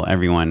people,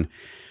 everyone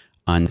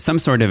on some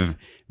sort of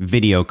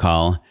video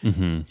call.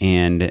 Mm-hmm.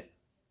 And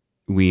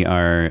we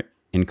are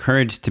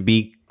encouraged to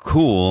be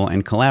cool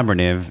and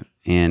collaborative.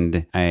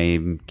 And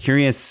I'm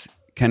curious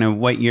kind of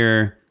what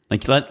you're,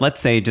 like, let's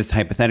say just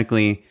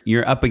hypothetically,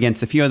 you're up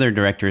against a few other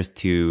directors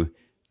to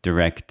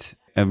direct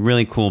a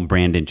really cool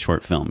branded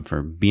short film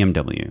for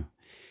BMW.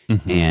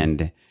 Mm-hmm.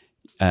 And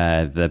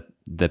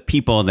the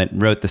people that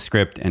wrote the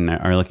script and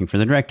are looking for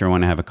the director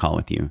want to have a call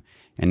with you.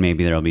 And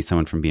maybe there'll be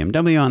someone from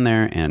BMW on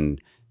there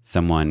and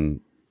someone,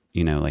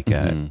 you know, like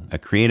mm-hmm. a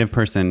creative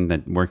person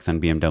that works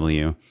on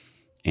BMW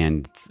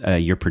and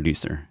your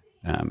producer.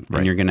 Right.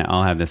 And you're going to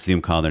all have this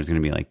Zoom call. There's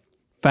going to be like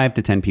 5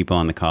 to 10 people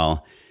on the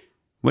call.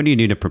 What do you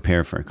do to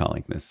prepare for a call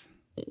like this?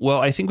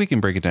 Well, I think we can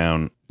break it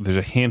down. There's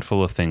a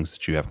handful of things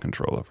that you have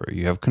control over.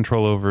 You have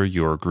control over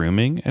your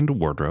grooming and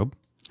wardrobe.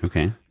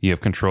 Okay. You have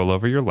control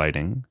over your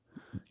lighting.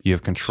 You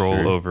have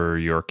control over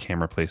your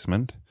camera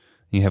placement.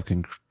 You have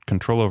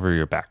control over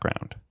your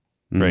background.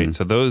 Mm-hmm. Right?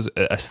 So those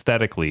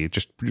aesthetically,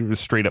 just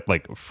straight up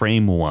like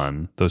frame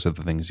one, those are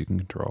the things you can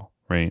control.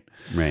 Right?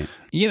 Right.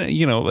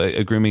 You know,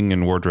 a grooming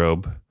and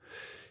wardrobe.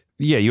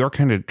 Yeah, you are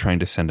kind of trying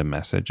to send a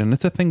message. And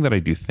it's a thing that I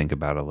do think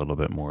about a little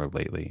bit more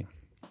lately.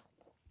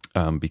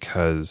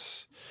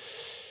 Because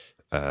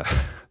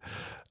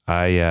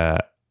I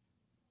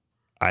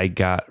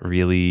got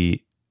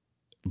really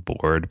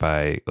bored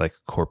by like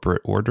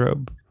corporate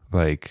wardrobe,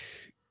 like,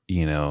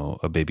 you know,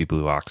 a baby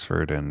blue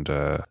Oxford and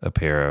a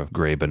pair of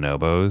gray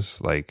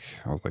bonobos. Like,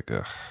 I was like,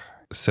 ugh.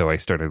 So I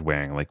started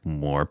wearing like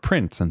more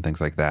prints and things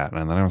like that.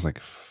 And then I was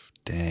like,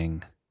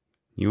 dang.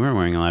 You were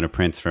wearing a lot of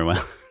prints for a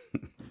while.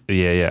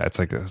 Yeah. It's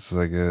like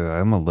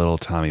I'm a little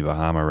Tommy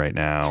Bahama right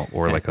now,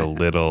 or like a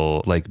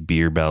little like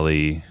beer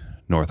belly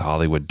North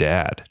Hollywood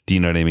dad. Do you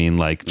know what I mean?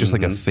 Like just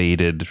mm-hmm. like a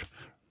faded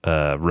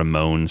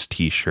Ramones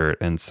t-shirt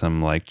and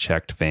some like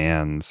checked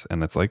Vans,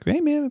 and it's like, hey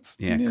man, it's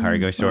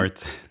cargo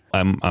shorts.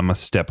 I'm a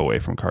step away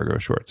from cargo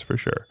shorts for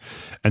sure.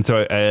 And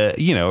so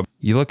you know,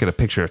 you look at a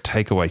picture of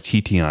Taika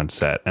Waititi on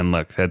set, and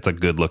look, that's a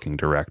good looking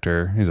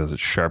director. He's a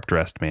sharp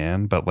dressed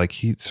man, but like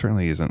he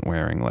certainly isn't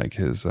wearing like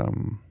his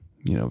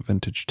you know,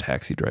 vintage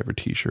taxi driver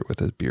t-shirt with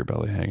his beer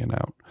belly hanging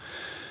out.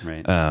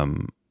 Right.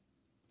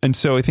 And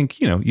so I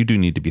think, you know, you do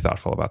need to be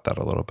thoughtful about that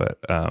a little bit.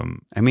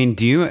 I mean,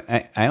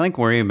 I like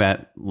worry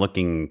about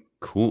looking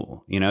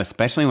cool, you know,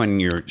 especially when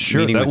you're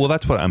sure. Well,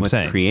 that's what I'm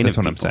saying. Creative that's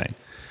what people. I'm saying.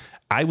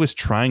 I was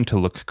trying to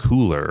look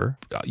cooler.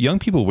 Young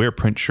people wear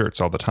print shirts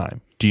all the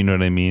time. Do you know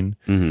what I mean?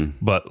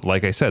 Mm-hmm. But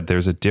like I said,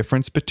 there's a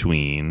difference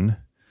between,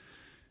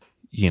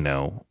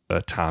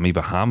 a Tommy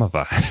Bahama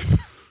vibe,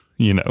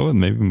 and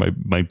maybe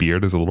my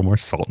beard is a little more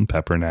salt and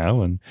pepper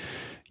now. And,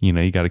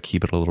 you got to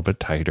keep it a little bit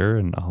tighter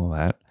and all of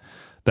that.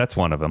 That's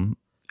one of them.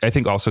 I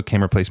think also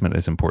camera placement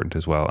is important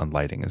as well, and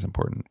lighting is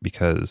important,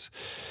 because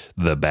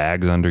the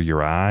bags under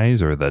your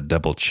eyes or the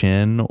double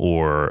chin,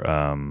 or,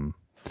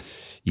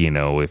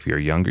 if you're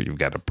younger, you've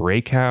got a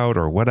breakout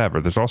or whatever.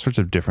 There's all sorts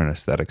of different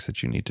aesthetics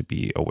that you need to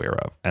be aware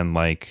of. And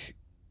I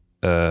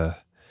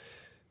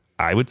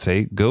would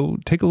say go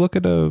take a look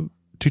at a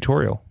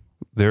tutorial.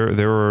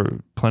 There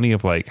are plenty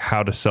of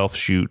how to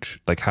self-shoot,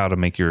 how to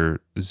make your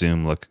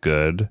zoom look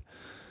good.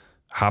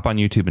 Hop on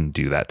YouTube and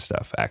do that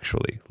stuff,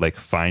 actually.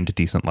 Find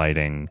decent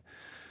lighting,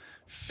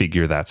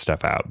 figure that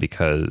stuff out,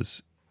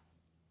 because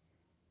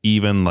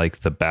even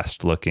the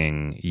best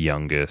looking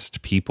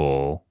youngest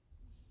people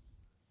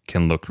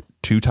can look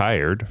too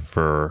tired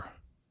for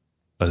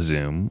a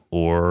zoom,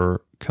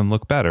 or can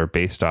look better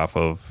based off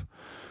of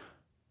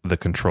the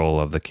control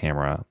of the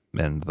camera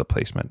and the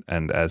placement.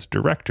 And as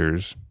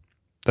directors,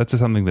 that's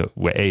something that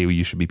A,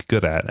 you should be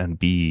good at, and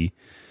B,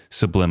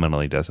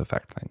 subliminally does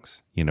affect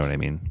things. You know what I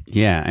mean?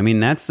 Yeah. I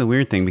mean, that's the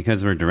weird thing,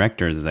 because we're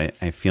directors.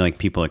 I feel like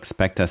people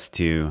expect us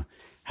to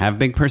have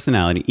big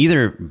personality,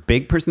 either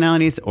big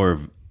personalities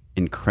or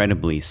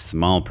incredibly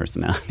small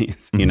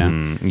personalities, you know?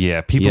 Mm-hmm. Yeah.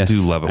 People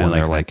do love it when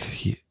they're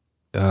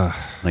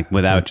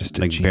without just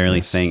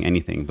barely saying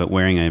anything, but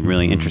wearing a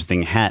really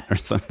interesting hat or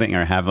something,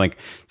 or have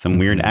some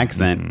weird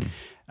accent.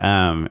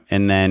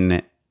 And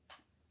then,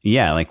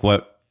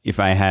 what if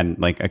I had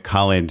a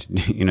college,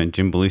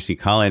 Jim Belushi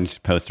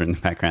college poster in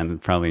the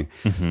background, probably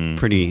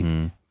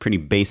pretty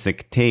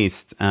basic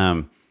taste.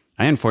 I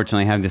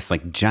unfortunately have this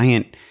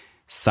giant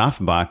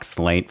softbox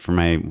light for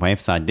my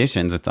wife's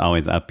auditions. It's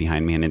always up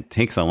behind me, and it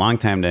takes a long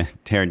time to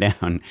tear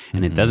down,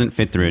 and it doesn't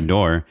fit through a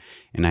door.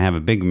 And I have a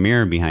big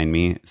mirror behind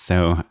me,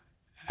 so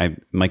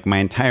my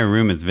entire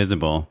room is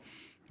visible,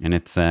 and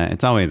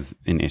it's always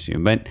an issue.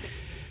 But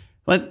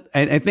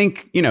I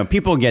think,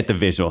 people get the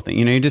visual thing.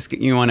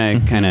 You want to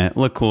kind of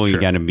look cool. Sure.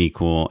 You got to be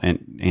cool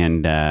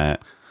and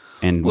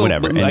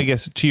whatever. And I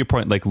guess to your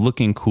point,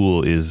 looking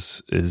cool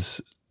is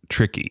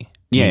tricky.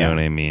 Do you know what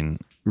I mean?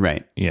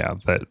 Right. Yeah.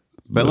 But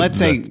let's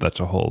say that's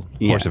a whole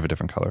horse of a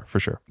different color for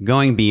sure.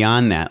 Going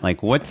beyond that,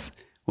 what's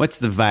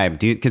the vibe?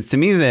 Because to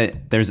me,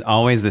 that there's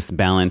always this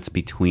balance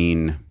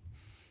between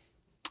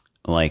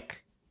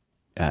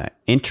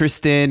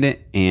interested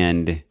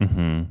and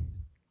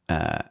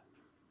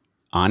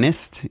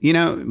honest,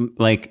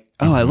 I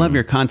love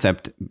your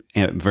concept,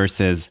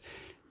 versus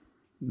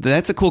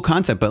that's a cool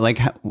concept, but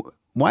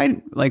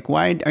why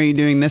are you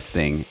doing this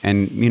thing?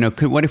 And,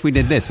 what if we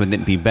did this? Would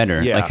it be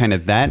better? Yeah. Kind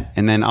of that.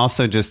 And then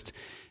also just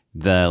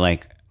the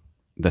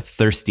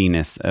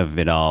thirstiness of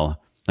it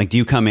all. Do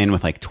you come in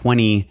with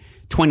 20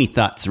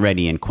 thoughts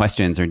ready and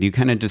questions, or do you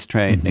kind of just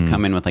try to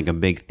come in with a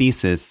big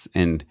thesis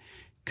and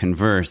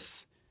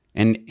converse?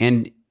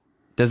 And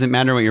does it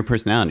matter what your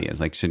personality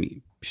is?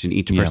 Should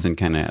each person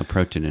kind of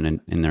approach it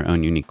in their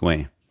own unique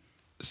way?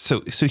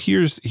 So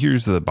here's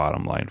the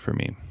bottom line for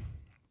me.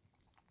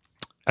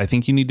 I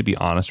think you need to be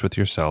honest with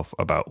yourself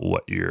about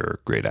what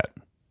you're great at,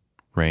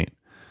 right?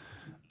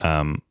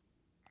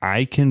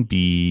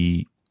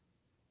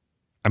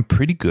 I'm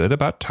pretty good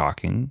about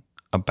talking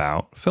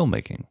about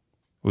filmmaking.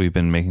 We've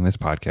been making this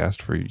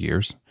podcast for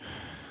years.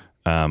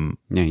 Yeah,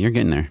 you're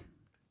getting there.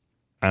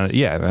 And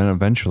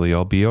eventually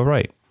I'll be all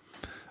right.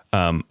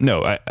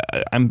 No,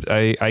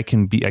 I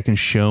can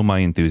show my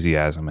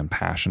enthusiasm and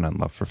passion and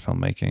love for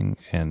filmmaking,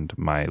 and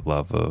my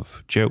love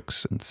of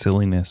jokes and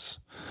silliness.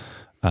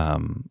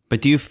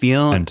 But do you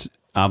feel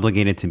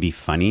obligated to be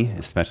funny,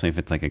 especially if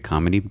it's a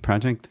comedy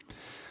project?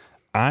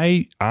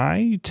 I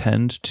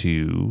tend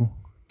to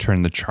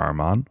turn the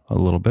charm on a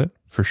little bit,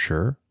 for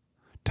sure.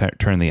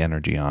 Turn the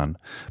energy on,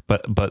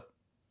 but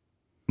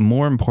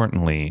more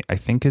importantly, I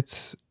think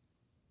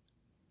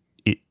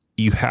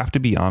you have to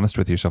be honest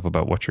with yourself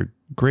about what you're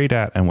great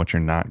at and what you're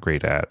not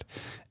great at,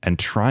 and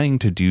trying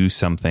to do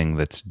something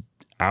that's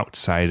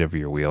outside of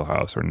your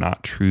wheelhouse or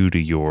not true to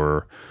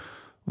your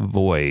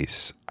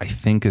voice, I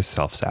think is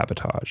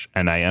self-sabotage.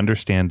 And I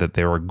understand that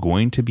there are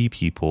going to be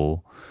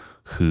people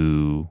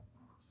who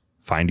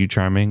find you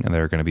charming, and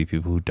there are going to be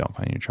people who don't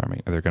find you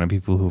charming. Are there going to be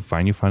people who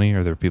find you funny,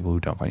 or there are people who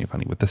don't find you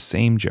funny with the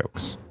same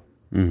jokes,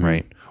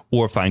 right?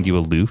 Or find you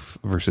aloof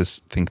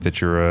versus think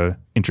that you're a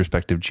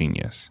introspective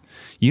genius.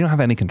 You don't have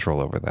any control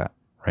over that,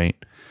 right?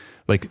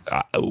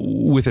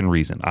 Within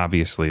reason,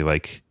 obviously.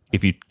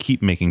 If you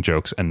keep making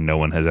jokes and no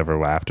one has ever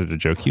laughed at a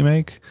joke you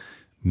make,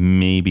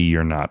 maybe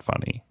you're not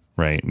funny,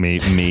 right?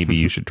 Maybe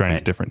you should try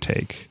a different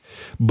take.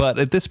 But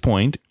at this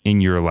point in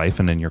your life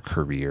and in your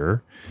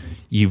career,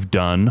 you've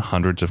done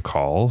hundreds of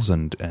calls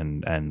and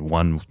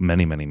won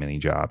many, many, many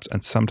jobs.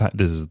 And sometimes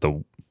this is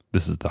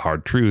the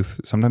hard truth.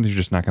 Sometimes you're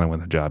just not going to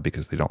win the job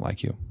because they don't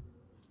like you.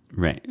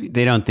 Right.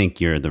 They don't think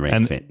you're the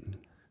right fit.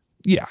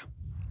 Yeah.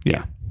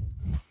 What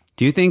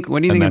do you think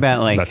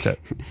about that's it.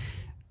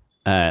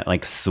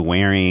 like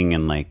swearing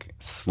and like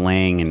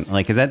slang and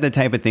like, is that the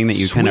type of thing that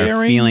you kind of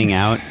are feeling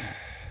out?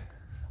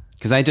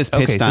 Because I just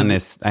pitched on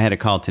this. I had a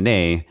call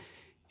today,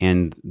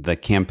 and the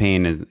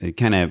campaign it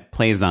kind of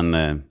plays on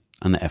the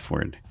F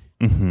word.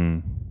 Mm-hmm.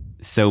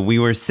 So we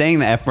were saying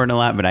the F word a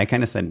lot, but I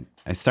kind of said,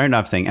 I started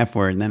off saying F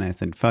word, and then I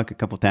said fuck a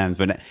couple times.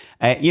 But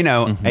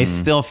I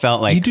still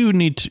felt like you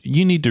need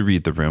to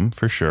read the room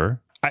for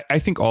sure. I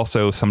think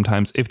also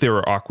sometimes if there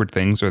are awkward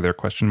things or there are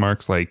question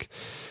marks, like,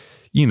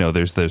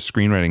 there's the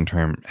screenwriting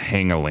term,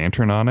 hang a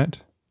lantern on it.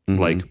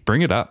 Mm-hmm. Like,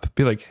 bring it up.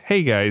 Be like,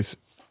 hey, guys,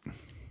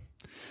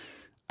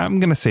 I'm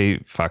going to say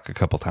fuck a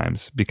couple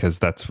times because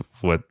that's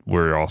what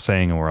we're all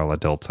saying and we're all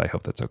adults. I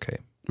hope that's okay.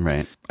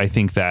 Right. I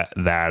think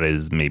that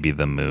is maybe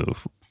the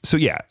move. So,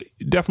 yeah,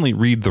 definitely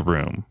read the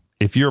room.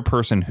 If you're a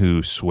person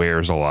who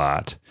swears a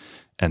lot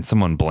and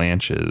someone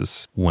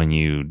blanches when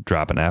you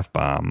drop an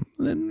F-bomb,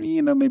 then,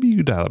 maybe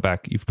you dial it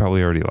back. You've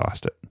probably already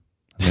lost it.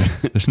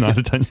 There's not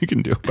a ton you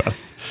can do about it.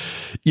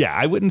 Yeah,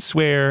 I wouldn't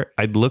swear.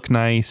 I'd look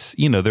nice.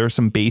 There are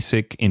some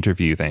basic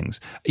interview things,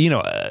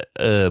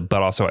 but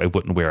also I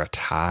wouldn't wear a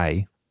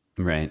tie.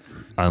 Right.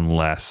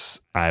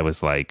 Unless I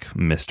was like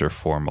Mr.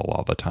 Formal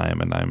all the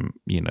time and I'm,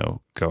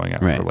 going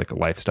out for like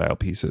lifestyle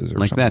pieces or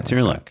like something. That's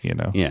your look.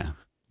 Yeah.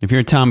 If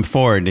you're Tom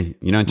Ford,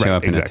 you don't show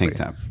up in a tank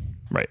top.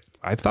 Right.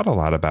 I've thought a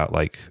lot about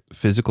like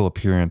physical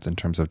appearance in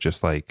terms of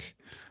just like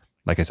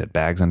I said,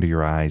 bags under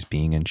your eyes,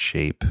 being in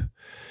shape,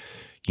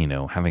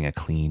 having a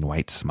clean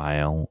white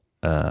smile,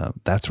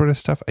 that sort of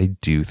stuff. I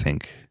do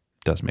think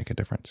does make a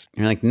difference.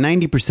 You're like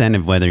 90%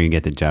 of whether you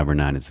get the job or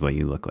not is what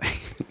you look like.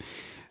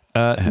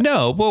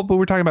 No, well, but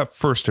we're talking about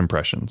first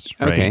impressions,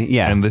 right? Okay,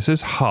 yeah. And this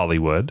is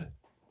Hollywood,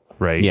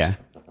 right? Yeah.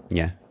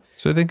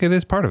 So I think it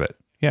is part of it.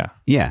 Yeah.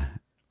 Yeah.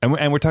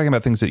 And we're talking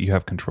about things that you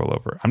have control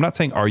over. I'm not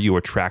saying, are you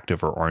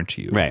attractive or aren't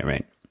you?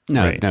 Right.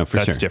 No, for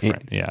sure. That's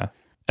different, yeah.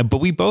 But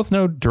we both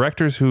know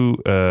directors who,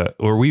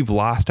 or we've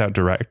lost out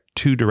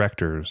two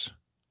directors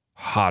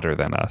hotter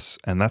than us.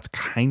 And that's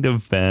kind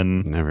of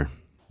been... Never.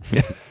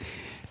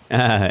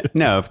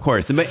 No, of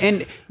course.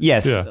 And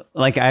yes,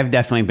 like I've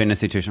definitely been in a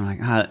situation where I'm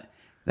like,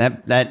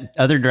 that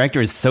other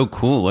director is so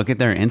cool. Look at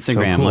their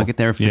Instagram. So cool. Look at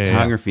their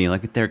photography.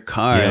 Look at their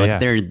car. Look at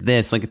their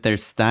this. Look at their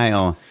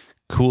style.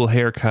 Cool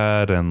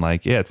haircut. And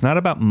like, it's not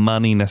about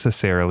money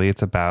necessarily.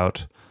 It's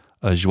about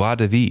a joie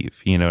de vivre.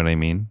 You know what I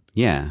mean?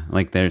 Yeah.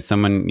 Like there's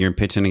someone you're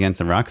pitching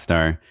against a rock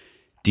star.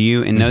 Do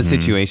you, in those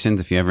situations,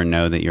 if you ever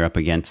know that you're up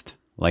against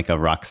like a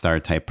rock star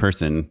type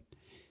person,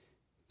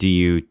 do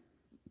you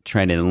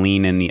try to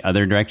lean in the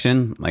other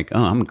direction? Like,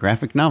 oh, I'm a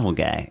graphic novel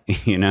guy,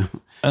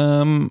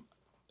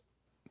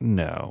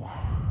 No.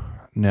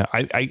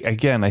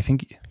 I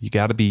think you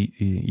got to be,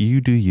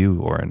 you do you,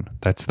 Oren.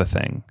 That's the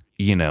thing.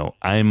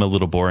 I'm a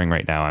little boring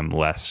right now. I'm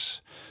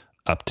less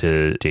up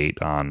to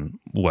date on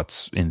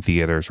what's in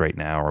theaters right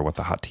now or what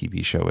the hot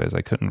TV show is.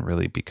 I couldn't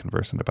really be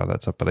conversant about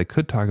that stuff, but I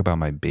could talk about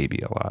my baby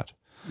a lot.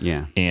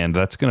 Yeah. And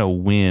that's going to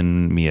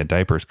win me a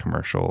diapers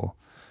commercial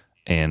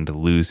and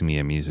lose me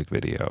a music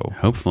video.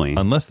 Hopefully.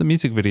 Unless the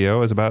music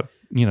video is about,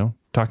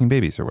 talking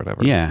babies or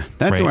whatever. Yeah.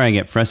 That's where I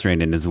get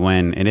frustrated is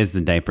when it is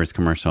the diapers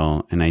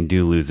commercial and I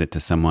do lose it to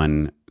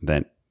someone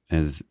that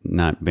has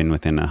not been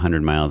within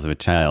 100 miles of a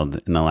child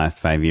in the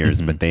last 5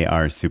 years, but they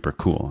are super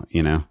cool,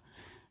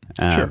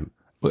 Sure.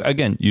 Well,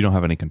 again, you don't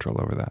have any control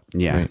over that.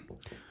 Yeah. Right?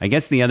 I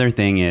guess the other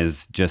thing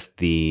is just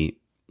do you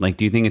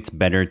think it's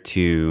better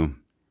to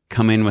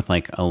come in with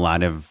like a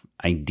lot of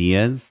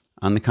ideas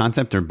on the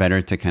concept or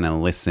better to kind of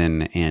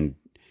listen and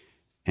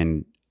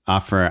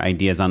offer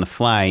ideas on the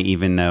fly,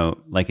 even though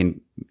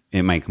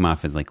it might come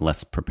off as like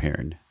less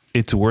prepared?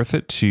 It's worth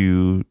it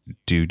to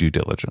do due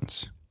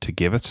diligence, to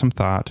give it some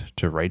thought,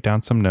 to write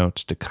down some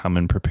notes, to come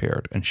in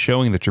prepared. And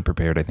showing that you're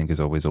prepared, I think, is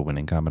always a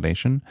winning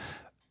combination.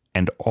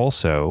 And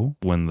also,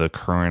 when the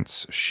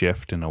currents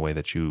shift in a way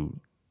that you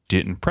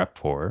didn't prep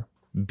for,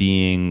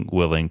 being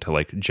willing to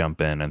like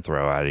jump in and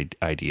throw out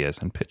ideas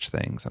and pitch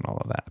things and all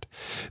of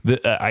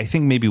that. I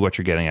think maybe what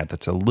you're getting at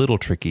that's a little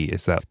tricky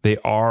is that they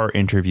are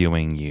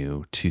interviewing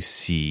you to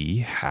see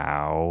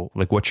how,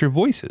 like, what your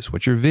voice is,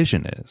 what your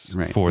vision is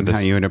for this,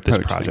 how you would approach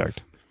this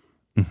project.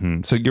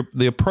 Mm-hmm. So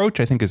the approach,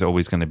 I think, is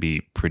always going to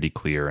be pretty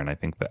clear. And I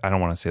think that I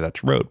don't want to say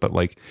that's rote, but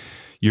like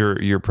your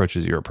approach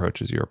is your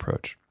approach is your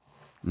approach.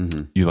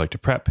 Mm-hmm. You like to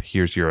prep.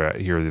 Here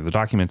are the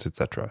documents,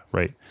 etc.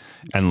 Right,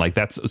 and like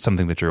that's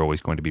something that you're always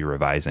going to be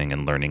revising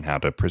and learning how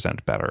to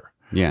present better.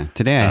 Yeah.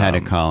 Today I had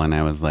a call and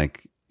I was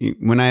like,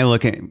 I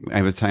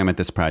was talking about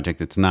this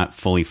project. It's not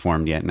fully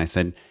formed yet, and I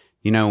said,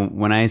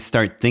 when I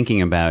start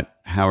thinking about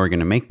how we're going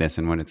to make this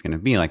and what it's going to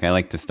be, like I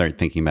like to start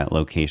thinking about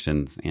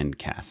locations and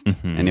cast,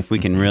 and if we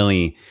can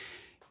really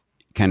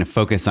kind of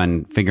focus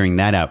on figuring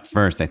that out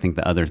first, I think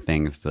the other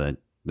things, the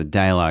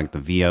dialogue, the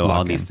VO,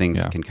 all these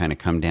things can kind of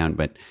come down,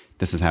 but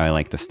this is how I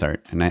like to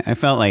start. And I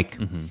felt like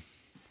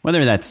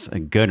whether that's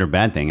a good or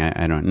bad thing,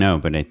 I don't know,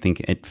 but I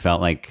think it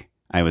felt like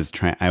I was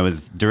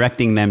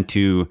directing them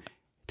to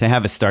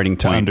have a starting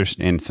point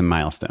and some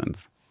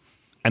milestones.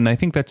 And I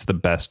think that's the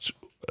best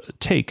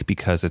take,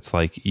 because it's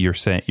like you're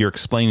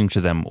explaining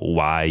to them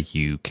why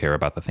you care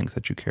about the things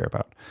that you care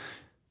about.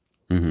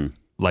 Mm-hmm.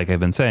 Like I've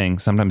been saying,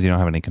 sometimes you don't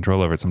have any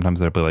control over it. Sometimes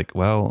they'll be like,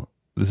 well,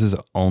 this is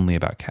only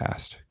about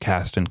cast.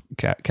 Cast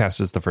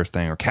is the first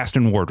thing, or cast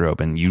and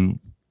wardrobe, and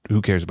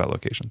who cares about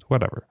locations?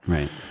 Whatever.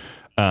 Right.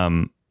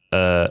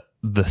 The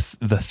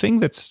thing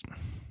that's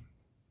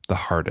the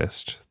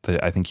hardest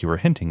that I think you were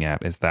hinting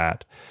at is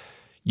that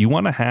you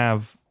want to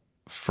have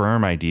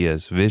firm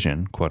ideas,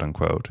 vision, quote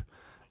unquote,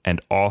 and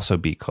also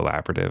be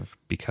collaborative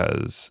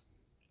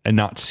and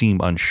not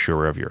seem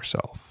unsure of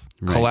yourself.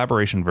 Right.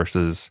 Collaboration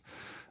versus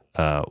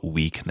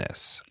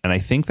weakness. And I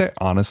think that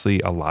honestly,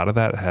 a lot of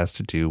that has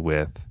to do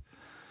with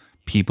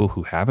people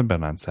who haven't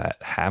been on set,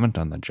 haven't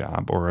done the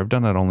job, or have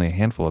done it only a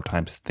handful of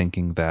times,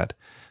 thinking that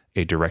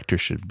a director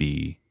should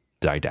be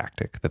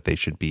didactic, that they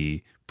should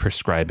be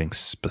prescribing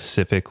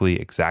specifically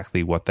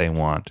exactly what they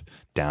want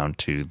down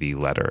to the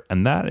letter.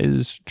 And that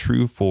is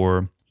true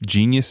for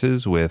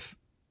geniuses with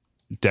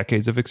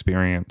decades of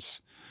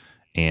experience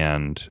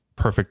and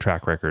perfect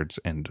track records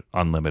and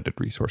unlimited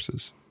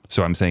resources.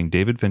 So I'm saying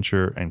David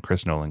Fincher and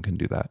Chris Nolan can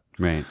do that.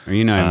 Right. Or,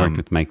 I've worked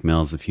with Mike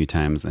Mills a few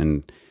times,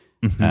 and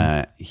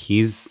I've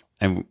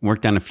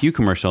worked on a few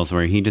commercials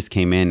where he just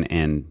came in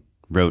and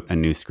wrote a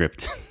new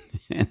script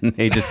and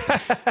they just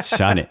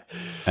shot it.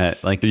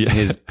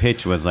 His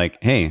pitch was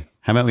like, hey,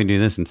 how about we do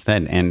this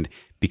instead? And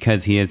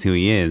because he is who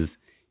he is,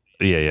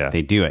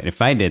 they do it.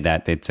 If I did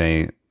that, they'd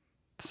say,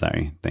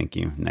 sorry, thank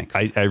you, next.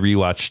 I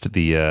rewatched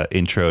the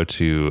intro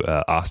to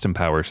Austin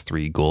Powers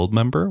 3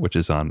 Goldmember, which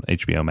is on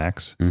HBO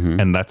Max. Mm-hmm.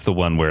 And that's the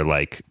one where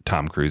like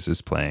Tom Cruise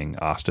is playing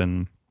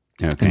Austin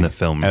in the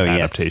film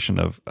adaptation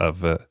of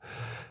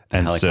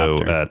and so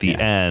at the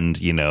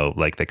end,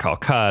 like they call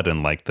cut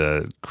and like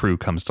the crew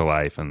comes to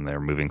life and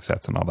they're moving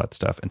sets and all that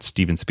stuff. And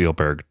Steven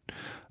Spielberg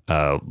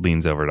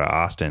leans over to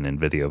Austin in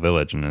Video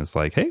Village and is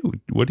like, hey,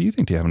 what do you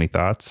think? Do you have any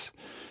thoughts?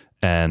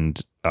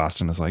 And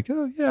Austin is like,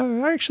 oh, yeah,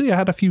 I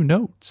had a few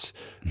notes.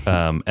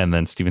 And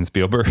then Steven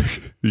Spielberg,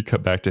 you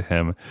cut back to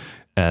him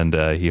and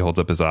he holds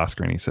up his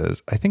Oscar and he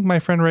says, I think my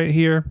friend right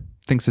here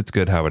thinks it's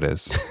good how it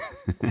is.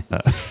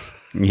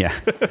 Yeah,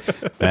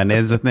 that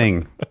is a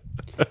thing.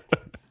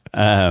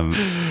 I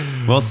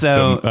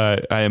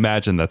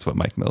imagine that's what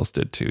Mike Mills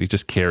did too. He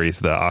just carries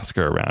the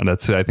Oscar around.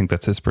 I think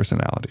that's his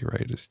personality,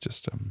 right? It's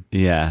just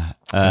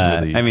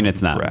really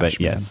it's not, but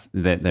yes,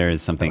 that there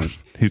is something.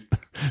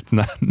 It's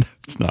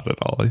not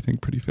at all. I think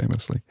pretty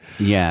famously.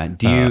 Yeah.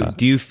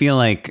 Do you feel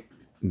like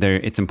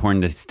it's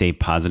important to stay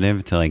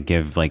positive, to like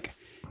give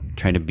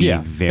try to be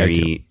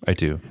very I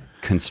do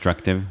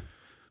constructive.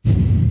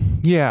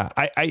 Yeah,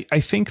 I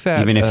think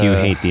that even if you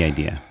hate the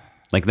idea.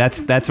 Like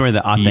that's where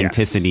the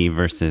authenticity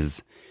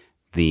versus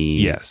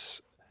the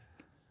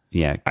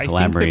collaboration. I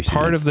think that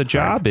part of the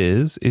job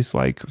is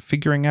like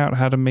figuring out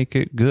how to make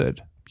it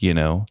good,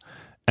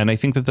 And I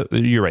think that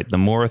you're right. The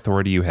more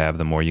authority you have,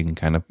 the more you can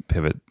kind of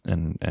pivot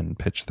and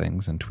pitch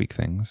things and tweak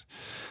things.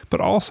 But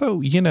also,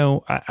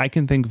 I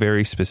can think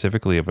very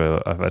specifically of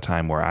a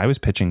time where I was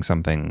pitching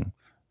something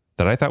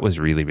that I thought was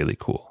really, really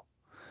cool,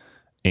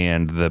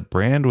 and the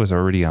brand was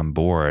already on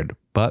board,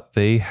 but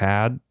they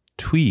had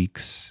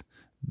tweaks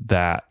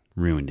that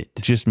ruined it,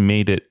 just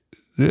made it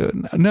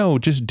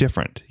just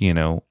different,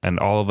 and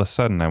all of a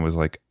sudden I was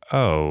like,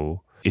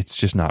 oh, it's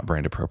just not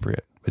brand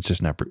appropriate.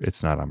 It's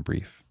not on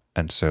brief.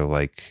 And so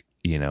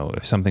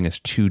if something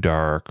is too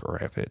dark,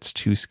 or if it's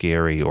too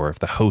scary, or if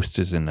the host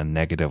is in a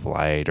negative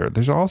light, or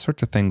there's all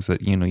sorts of things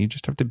that, you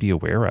just have to be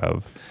aware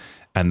of.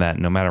 And that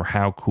no matter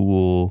how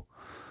cool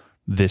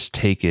this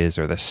take is,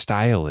 or the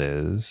style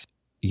is,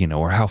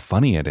 or how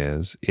funny it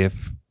is,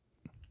 if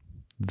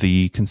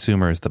the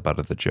consumer is the butt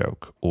of the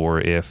joke,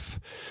 or if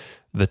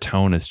the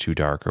tone is too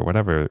dark or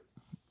whatever,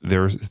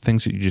 there's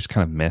things that you just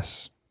kind of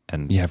miss,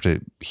 and you have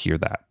to hear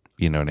that,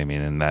 you know what I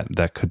mean? And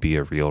that could be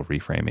a real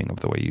reframing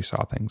of the way you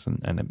saw things,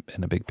 and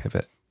a big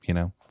pivot,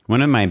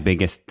 One of my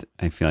biggest,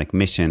 I feel like,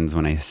 missions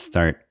when I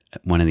start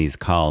one of these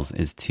calls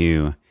is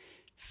to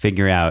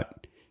figure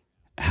out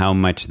how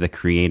much the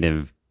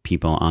creative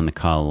people on the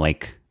call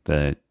like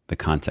the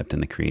concept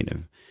and the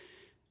creative.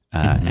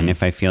 And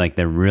if I feel like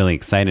they're really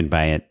excited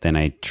by it, then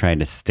I try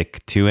to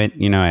stick to it.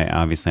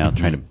 I'll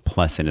try to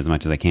plus it as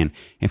much as I can.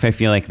 If I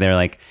feel like they're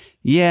like,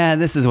 yeah,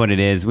 this is what it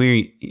is.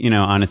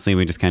 Honestly,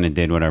 we just kind of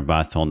did what our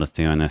boss told us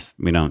to, and this,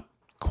 we don't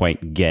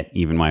quite get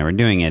even why we're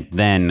doing it.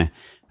 Then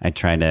I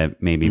try to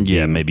maybe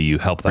you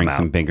help them bring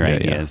some bigger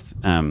ideas.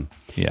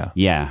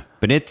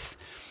 But it's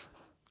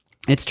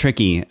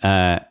tricky.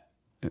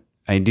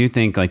 I do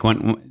think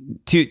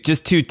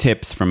two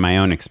tips from my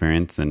own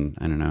experience, and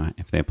I don't know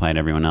if they apply to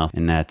everyone else,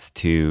 and that's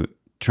to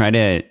try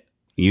to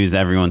use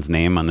everyone's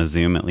name on the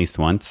Zoom at least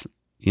once,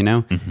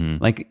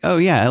 Like, oh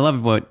yeah, I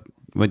love what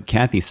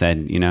Kathy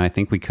said, I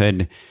think we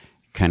could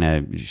kind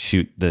of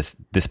shoot this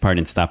part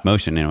in stop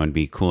motion and it would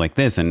be cool like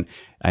this. And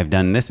I've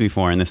done this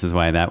before, and this is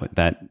why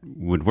that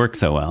would work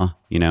so well,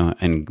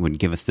 and would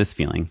give us this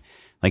feeling.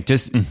 Like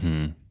just...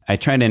 I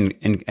try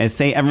to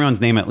say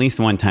everyone's name at least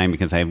one time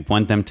because I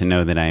want them to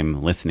know that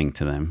I'm listening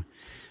to them.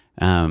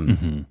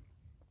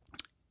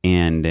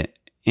 And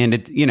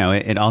it, you know,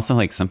 it also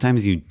like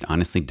sometimes you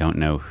honestly don't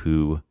know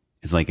who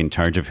is like in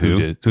charge of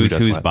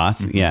who's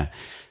boss. Mm-hmm. Yeah.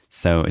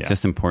 So it's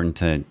just important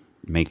to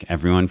make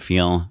everyone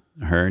feel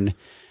heard,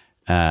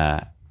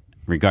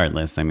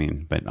 regardless. I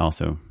mean, but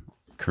also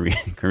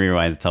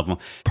career-wise, it's helpful.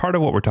 Part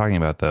of what we're talking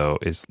about, though,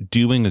 is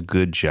doing a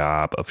good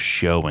job of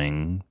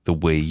showing the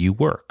way you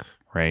work,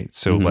 right?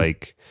 So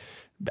like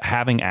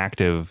having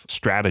active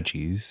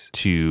strategies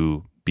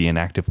to be an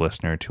active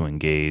listener, to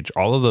engage,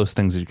 all of those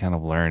things that you kind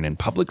of learn in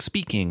public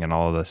speaking and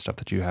all of the stuff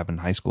that you have in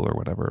high school or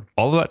whatever.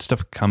 All of that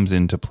stuff comes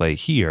into play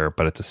here,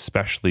 but it's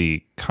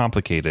especially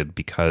complicated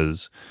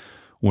because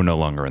we're no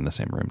longer in the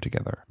same room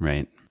together.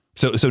 Right.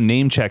 So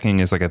name checking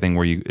is like a thing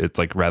where it's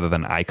like rather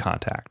than eye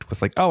contact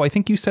with like, oh, I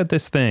think you said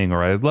this thing,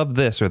 or I love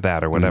this or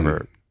that or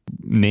whatever.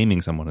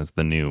 Naming someone is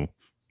the new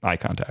eye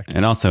contact.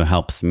 It also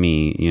helps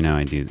me, you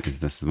know,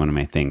 this is one of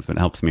my things, but it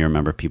helps me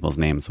remember people's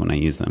names when I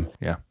use them.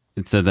 Yeah.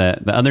 So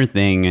the other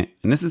thing,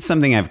 and this is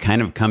something I've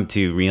kind of come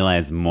to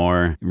realize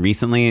more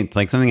recently, it's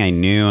like something I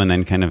knew and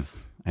then kind of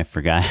I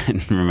forgot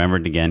and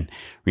remembered again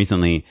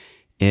recently,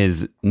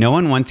 is no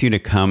one wants you to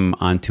come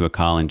onto a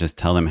call and just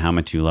tell them how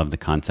much you love the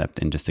concept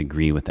and just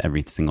agree with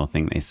every single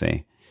thing they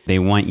say. They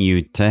want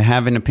you to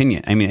have an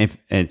opinion. I mean,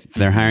 if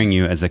they're hiring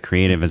you as a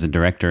creative, as a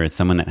director, as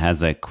someone that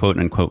has a quote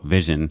unquote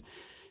vision,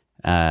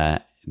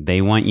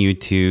 they want you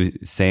to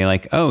say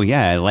like, oh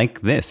yeah, I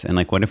like this. And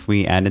like, what if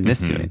we added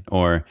this to it?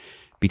 Or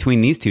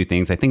between these two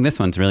things, I think this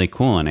one's really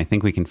cool. And I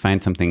think we can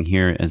find something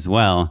here as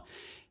well.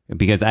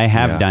 Because I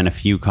have done a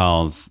few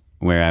calls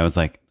where I was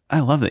like,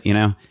 I love it. You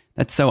know,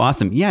 that's so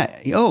awesome. Yeah.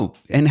 Oh,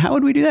 and how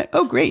would we do that?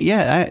 Oh, great.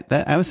 Yeah.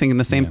 I was thinking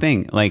the same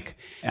thing. Like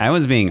I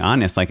was being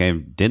honest, like I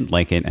did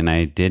like it and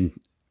I did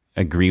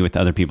agree with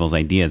other people's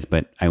ideas,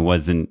 but I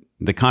wasn't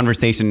the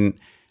conversation.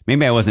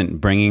 Maybe I wasn't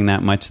bringing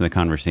that much to the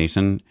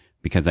conversation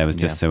because I was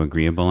just so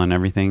agreeable on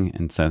everything.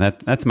 And so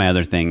that's my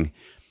other thing.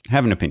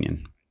 Have an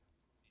opinion.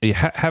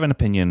 Have an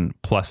opinion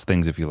plus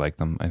things if you like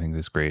them. I think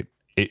that's great.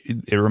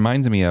 It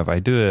reminds me of, I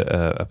did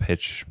a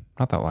pitch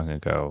not that long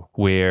ago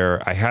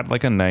where I had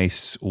like a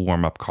nice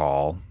warm-up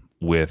call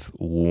with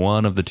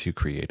one of the two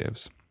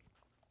creatives.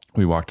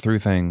 We walked through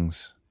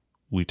things.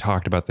 We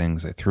talked about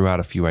things. I threw out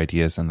a few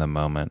ideas in the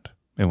moment.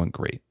 It went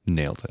great.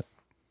 Nailed it.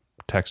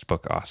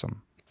 Textbook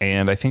awesome.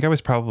 And I think I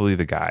was probably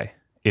the guy.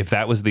 If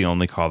that was the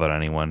only call that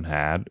anyone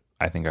had,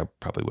 I think I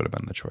probably would have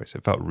been the choice.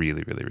 It felt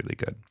really, really, really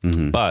good.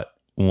 Mm-hmm. But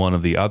one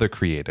of the other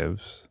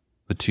creatives,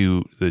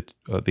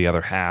 the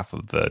other half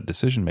of the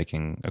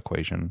decision-making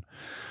equation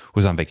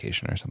was on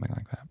vacation or something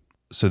like that.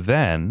 So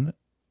then,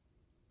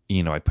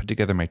 you know, I put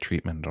together my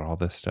treatment and all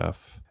this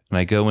stuff, and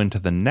I go into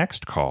the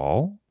next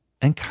call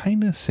and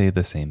kind of say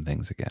the same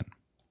things again.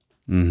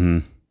 Mm-hmm.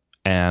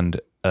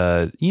 And,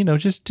 you know,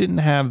 just didn't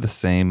have the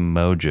same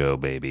mojo,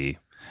 baby,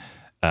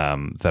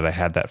 that I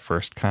had that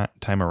first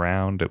time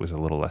around. It was a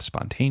little less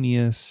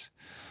spontaneous,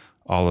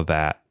 all of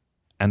that.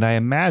 And I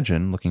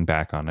imagine, looking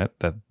back on it,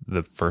 that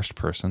the first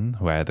person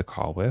who I had the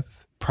call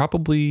with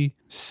probably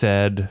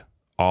said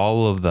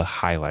all of the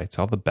highlights,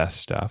 all the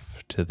best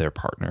stuff to their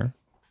partner.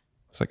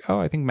 It's like, oh,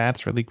 I think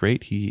Matt's really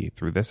great. He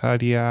threw this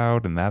idea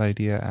out and that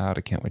idea out.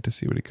 I can't wait to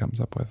see what he comes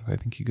up with. I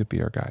think he could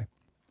be our guy.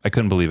 I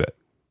couldn't believe it.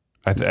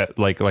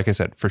 Like I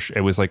said, for sure,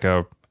 it was like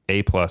a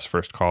A+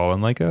 first call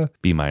and like a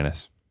B-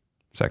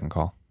 second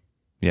call.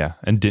 Yeah,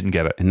 and didn't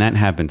get it. And that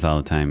happens all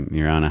the time.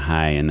 You're on a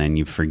high and then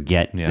you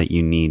forget that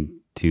you need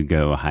to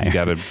go higher. You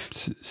got to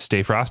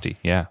stay frosty.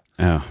 Yeah.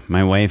 Oh,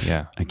 my wife,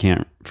 I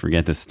can't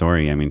forget this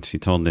story. I mean, she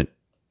told that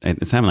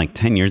this happened like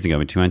 10 years ago,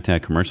 but she went to a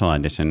commercial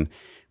audition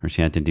where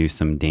she had to do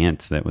some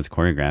dance that was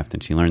choreographed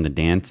and she learned the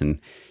dance and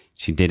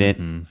she did it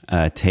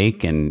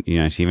take. And, you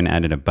know, she even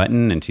added a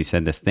button and she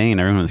said this thing and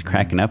everyone was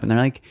cracking up and they're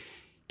like,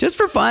 just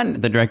for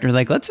fun. The director was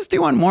like, let's just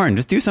do one more and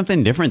just do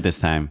something different this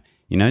time.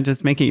 You know,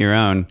 just make it your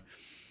own.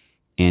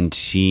 And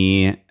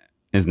she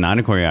is not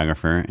a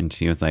choreographer. And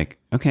she was like,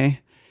 okay.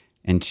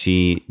 And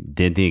she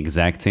did the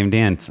exact same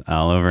dance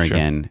all over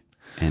again.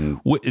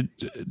 And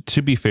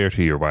to be fair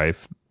to your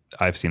wife,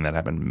 I've seen that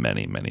happen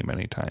many, many,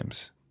 many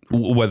times.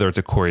 Whether it's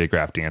a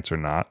choreographed dance or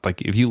not.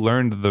 Like if you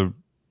learned the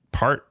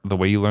part, the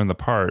way you learn the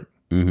part,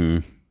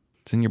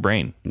 it's in your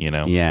brain, you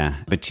know? Yeah.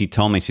 But she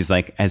told me, she's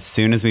like, as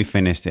soon as we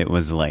finished, it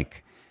was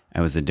like,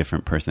 I was a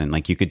different person.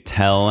 Like you could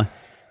tell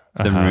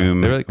the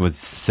room like, was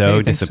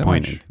so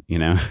disappointed, you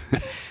know?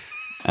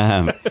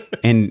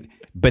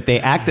 But they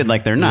acted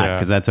like they're not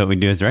because that's what we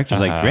do as directors.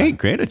 Like,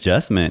 great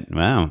adjustment.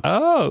 Wow.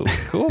 Oh,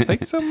 cool.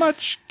 Thanks so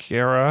much,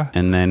 Kara.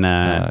 And then,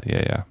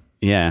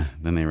 yeah.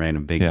 Then they write a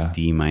big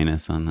D-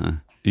 on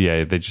the.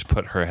 Yeah, they just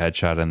put her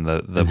headshot in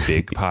the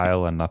big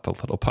pile and not the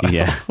little pile.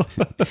 Yeah,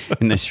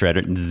 in the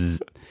shredder.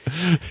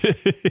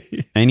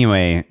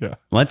 Anyway,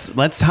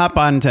 let's hop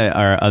on to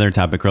our other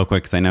topic real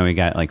quick because I know we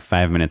got like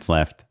 5 minutes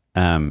left.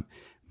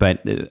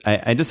 But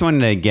I just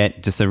wanted to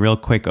get just a real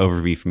quick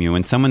overview from you.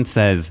 When someone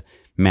says,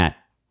 Matt,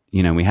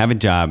 you know, we have a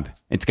job,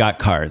 it's got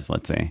cars,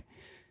 let's say,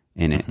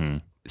 in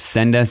it.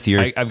 Send us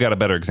your... I've got a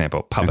better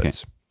example.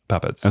 Puppets.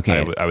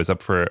 Okay. I was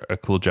up for a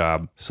cool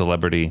job,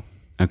 celebrity.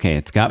 Okay,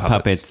 it's got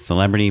puppets,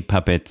 celebrity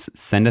puppets.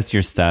 Send us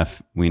your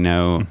stuff. We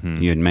know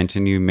you had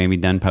mentioned you maybe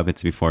done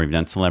puppets before. You've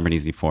done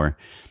celebrities before.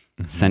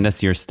 Send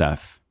us your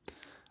stuff.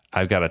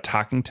 I've got a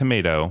talking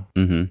tomato,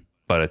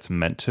 but it's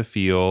meant to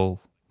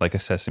feel like a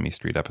Sesame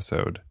Street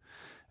episode.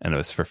 And it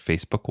was for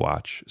Facebook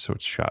Watch, so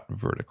it's shot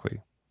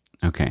vertically.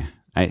 Okay.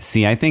 I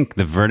think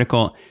the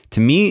vertical, to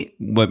me,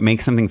 what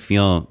makes something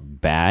feel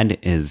bad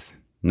is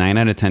 9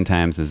 out of 10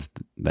 times is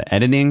the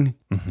editing,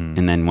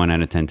 and then 1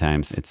 out of 10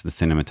 times it's the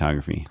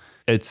cinematography.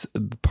 It's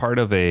part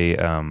of a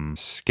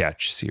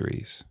sketch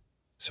series,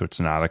 so it's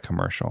not a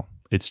commercial.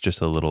 It's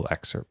just a little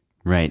excerpt.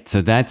 Right.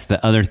 So that's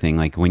the other thing.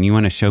 Like when you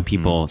want to show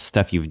people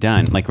stuff you've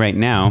done, like right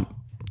now,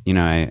 you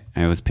know,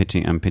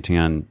 I'm pitching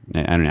on,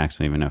 I don't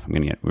actually even know if I'm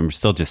going to we're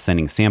still just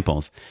sending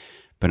samples,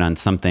 but on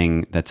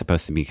something that's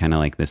supposed to be kind of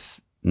like this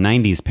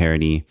 90s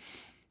parody.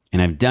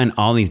 And I've done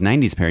all these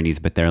 90s parodies,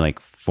 but they're like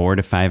 4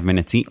 to 5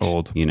 minutes each.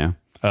 Old. You know?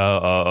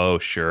 Oh,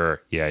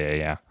 sure.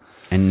 Yeah.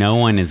 And no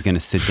one is going to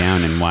sit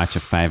down and watch a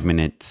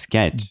 5-minute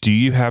sketch. Do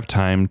you have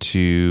time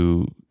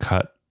to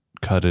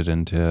cut it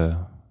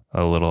into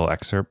a little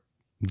excerpt?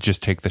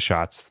 Just take the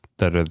shots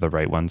that are the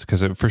right ones,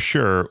 because for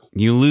sure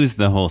you lose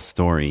the whole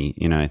story.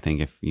 You know, I think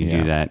if you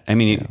do that, I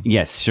mean,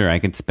 yes, sure, I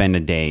could spend a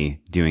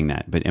day doing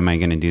that, but am I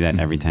going to do that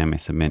every time I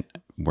submit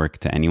work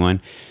to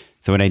anyone?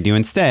 So what I do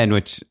instead,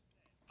 which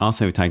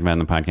also we talked about in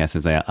the podcast,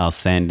 is I'll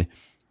send,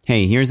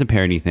 hey, here's a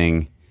parody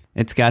thing.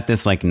 It's got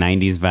this like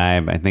 90s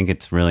vibe. I think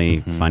it's really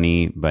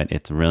funny, but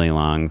it's really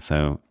long.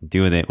 So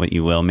do with it what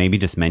you will. Maybe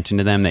just mention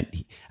to them that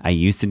I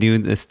used to do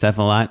this stuff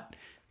a lot,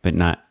 but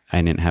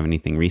I didn't have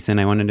anything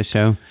recent I wanted to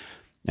show.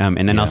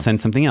 And then I'll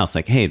send something else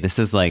like, hey, this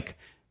is like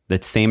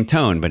the same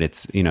tone, but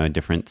it's, you know, a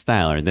different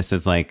style, or this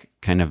is like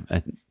kind of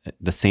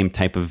the same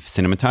type of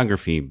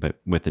cinematography,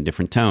 but with a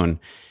different tone.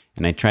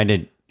 And I try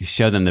to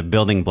show them the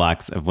building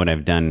blocks of what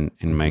I've done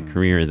in my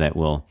career that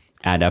will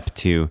add up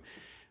to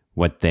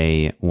what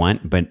they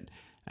want. But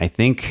I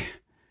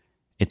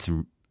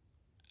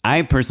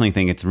personally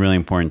think it's really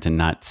important to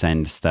not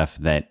send stuff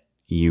that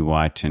you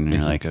watch and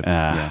you're like,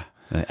 the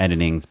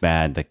editing's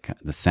bad,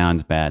 the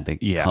sound's bad, the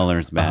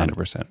color's bad.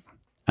 100%.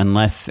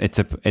 Unless it's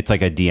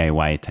like a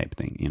DIY type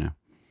thing, you know.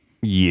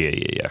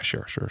 Yeah.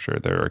 Sure.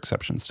 There are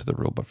exceptions to the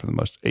rule, but for the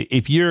most,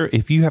 if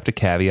you have to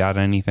caveat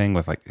anything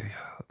with like,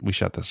 we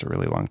shot this a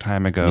really long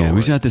time ago. Yeah,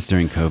 we shot this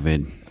during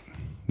COVID.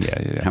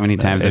 Yeah. How many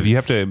times if you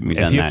have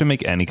to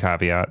make any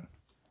caveat,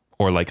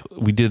 or like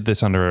we did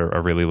this under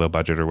a really low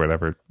budget or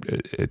whatever,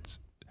 it's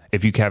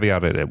if you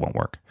caveat it won't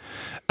work.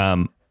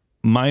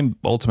 My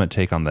ultimate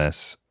take on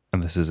this,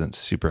 and this isn't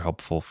super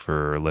helpful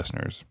for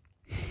listeners,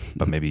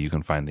 but maybe you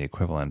can find the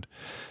equivalent.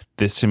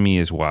 This to me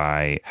is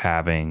why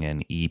having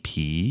an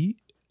EP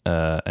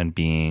and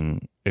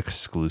being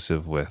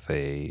exclusive with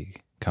a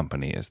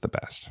company is the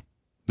best.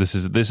 This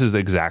is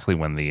exactly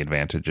when the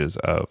advantages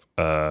of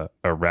a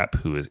rep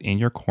who is in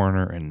your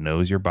corner and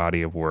knows your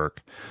body of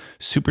work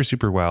super,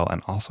 super well,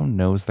 and also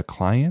knows the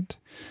client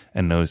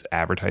and knows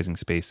advertising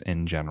space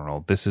in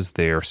general. This is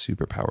their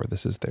superpower.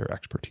 This is their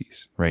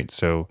expertise, right?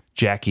 So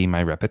Jackie,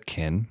 my rep at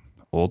Kin,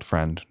 old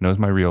friend, knows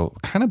my reel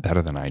kind of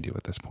better than I do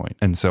at this point.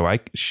 And so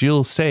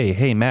she'll say,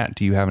 hey, Matt,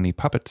 do you have any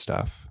puppet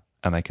stuff?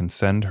 And I can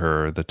send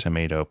her the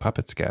tomato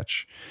puppet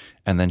sketch.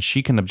 And then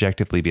she can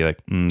objectively be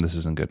like, this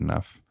isn't good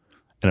enough.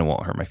 And it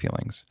won't hurt my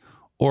feelings.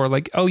 Or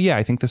like, oh yeah,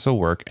 I think this will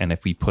work. And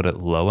if we put it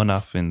low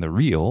enough in the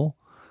reel,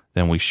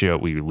 then we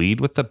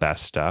lead with the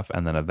best stuff.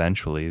 And then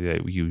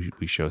eventually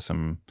we show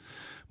some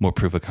more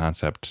proof of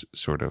concept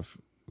sort of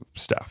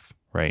stuff,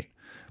 right?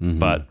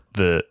 But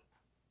the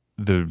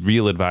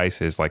real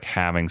advice is like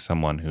having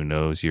someone who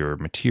knows your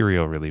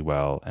material really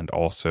well and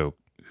also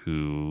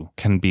who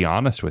can be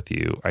honest with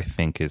you, I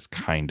think is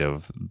kind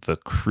of the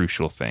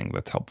crucial thing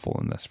that's helpful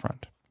in this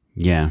front.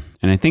 Yeah.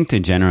 And I think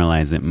to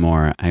generalize it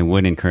more, I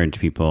would encourage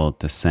people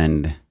to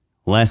send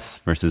less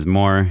versus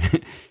more,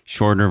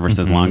 shorter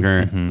versus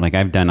longer. Like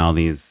I've done all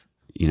these,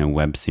 you know,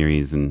 web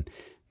series and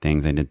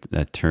things. I did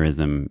a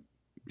tourism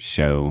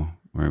show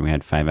where we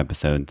had 5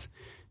 episodes,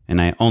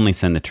 and I only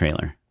send the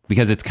trailer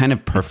because it's kind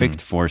of perfect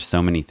for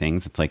so many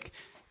things. It's like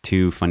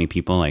 2 funny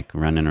people like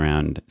running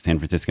around San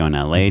Francisco and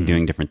LA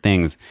doing different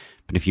things.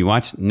 But if you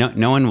watch,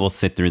 no one will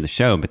sit through the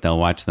show, but they'll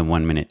watch the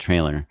 1-minute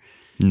trailer.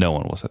 No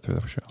one will sit through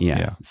the show.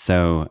 Yeah.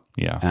 So,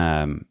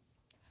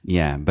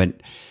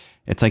 but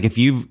it's like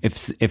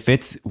if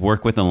it's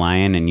work with a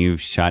lion and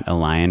you've shot a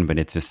lion, but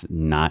it's just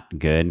not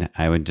good,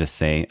 I would just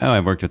say, oh,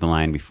 I've worked with a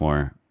lion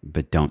before,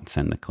 but don't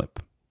send the clip,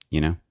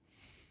 you know?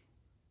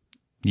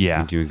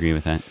 Yeah. Would you agree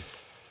with that?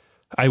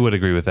 I would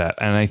agree with that.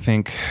 And I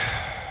think,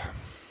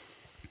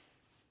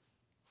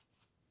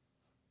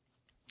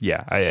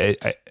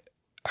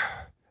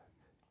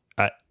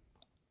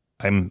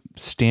 I'm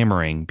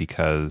stammering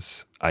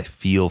because I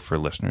feel for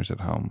listeners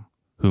at home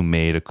who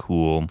made a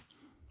cool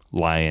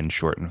lion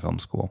short in film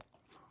school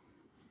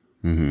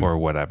or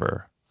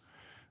whatever.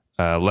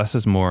 Less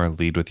is more.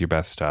 Lead with your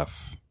best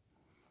stuff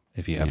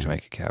if you have to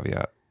make a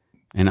caveat.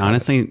 And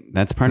honestly,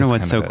 that's part of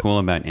what's so cool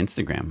about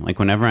Instagram. Like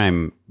whenever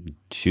I'm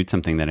shoot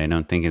something that I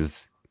don't think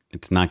is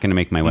It's not going to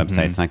make my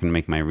website. It's not going to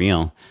make my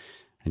reel.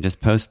 I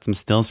just post some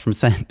stills from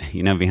set,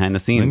 behind the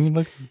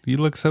scenes. You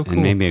look so cool.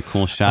 And maybe a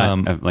cool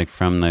shot of like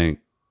from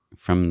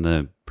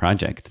the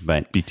project,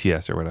 but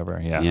BTS or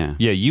whatever. Yeah.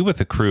 You with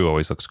the crew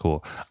always looks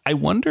cool. I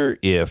wonder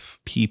if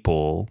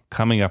people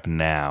coming up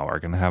now are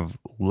going to have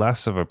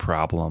less of a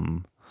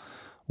problem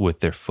with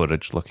their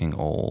footage looking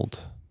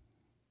old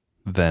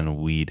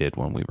than we did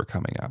when we were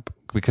coming up,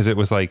 because it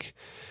was like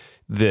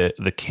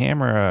the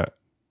camera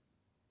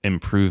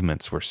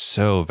improvements were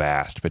so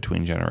vast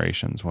between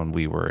generations. When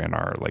we were in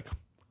our like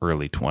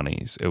early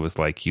 20s, it was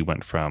like you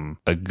went from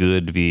a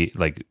good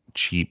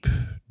cheap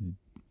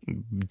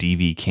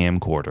DV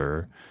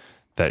camcorder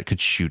that could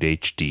shoot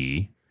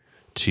HD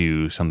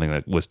to something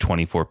that was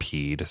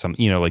 24p to some,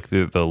 like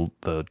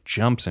the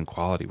jumps in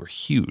quality were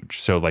huge.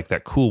 So like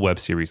that cool web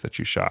series that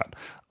you shot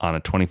on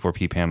a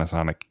 24p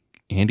Panasonic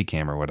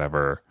Handycam or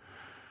whatever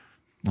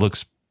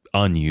looks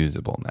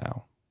unusable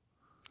now.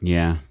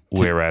 Yeah.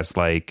 Whereas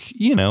like,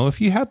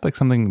 if you had like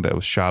something that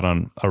was shot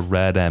on a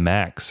Red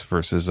MX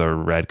versus a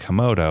Red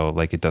Komodo,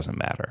 like it doesn't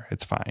matter.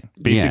 It's fine.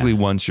 Basically,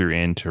 once you're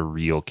into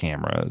real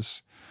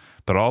cameras,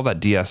 but all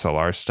that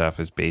DSLR stuff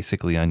is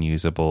basically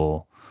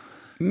unusable.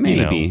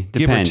 Maybe.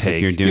 Depends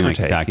if you're doing like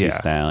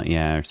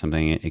docu-style, or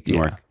something, it can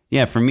work.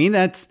 Yeah, for me,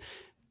 I've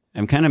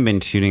kind of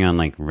been shooting on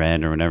like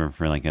Red or whatever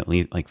for like at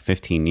least like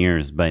 15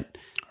 years, but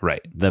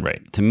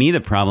to me,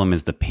 the problem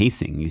is the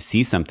pacing. You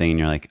see something and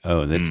you're like,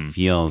 oh, this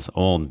feels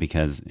old,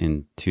 because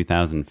in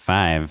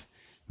 2005,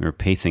 we were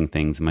pacing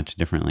things much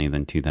differently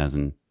than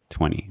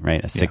 2020,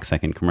 right? A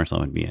 6-second commercial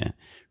would be a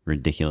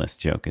ridiculous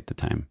joke at the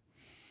time.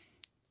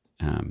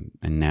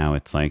 And now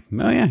it's like,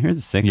 oh yeah, here's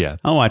a 6. Yeah.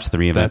 I'll watch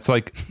 3 of it.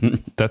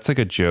 That's like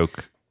a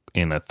joke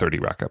in a 30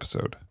 Rock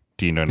episode.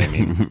 Do you know what I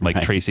mean? Like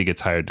right. Tracy gets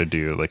hired to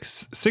do like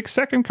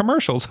 6-second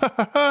commercials.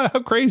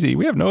 How crazy.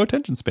 We have no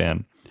attention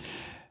span.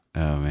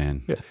 Oh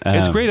man. Yeah.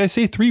 It's great. I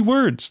say 3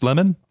 words,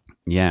 Lemon.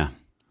 Yeah.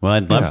 Well,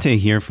 I'd love to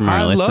hear from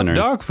our listeners.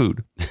 I love dog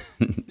food.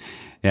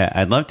 Yeah.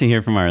 I'd love to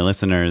hear from our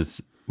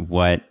listeners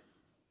what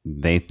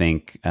they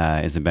think.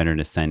 Is it better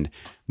to send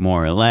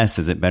more or less?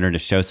 Is it better to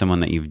show someone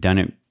that you've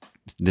done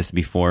this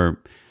before?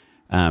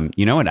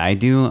 You know what I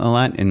do a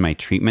lot in my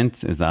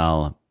treatments is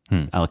I'll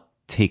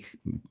take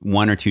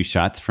 1 or 2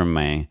 shots from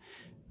my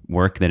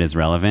work that is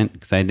relevant,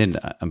 because I did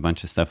a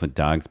bunch of stuff with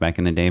dogs back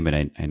in the day, but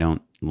I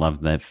don't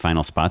love the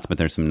final spots, but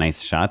there's some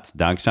nice shots,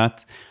 dog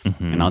shots,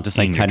 and I'll just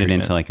like cut it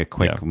into like a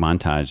quick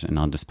montage, and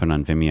I'll just put it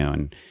on Vimeo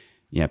and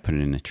put it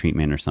in a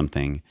treatment or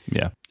something,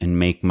 and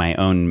make my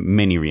own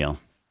mini reel.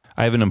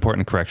 I have an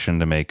important correction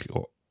to make.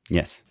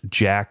 Yes.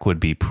 Jack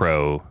would be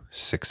pro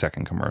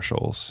 6-second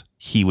commercials.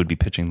 He would be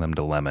pitching them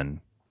to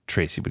Lemon.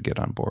 Tracy would get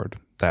on board.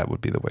 That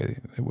would be the way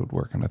it would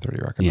work on a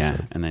 30 Rock episode.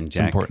 Yeah, and then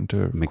Jack, it's important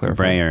to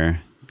McBrayer,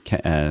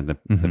 the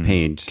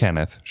page.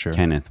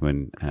 Kenneth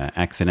would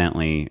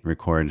accidentally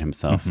record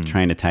himself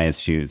trying to tie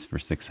his shoes for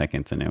 6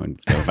 seconds, and it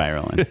would go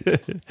viral. And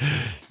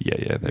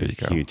there you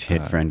go. Huge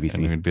hit for NBC.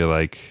 And it would be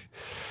like,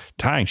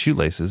 tying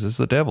shoelaces is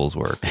the devil's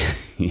work.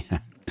 Yeah.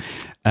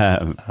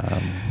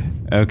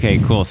 Okay,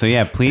 cool. So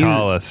please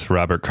call us,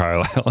 Robert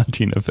Carlyle and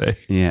Tina Fey.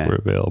 Yeah, we're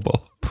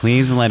available.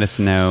 Please let us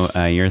know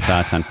your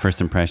thoughts on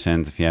first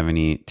impressions. If you have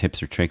any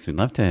tips or tricks, we'd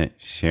love to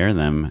share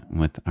them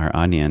with our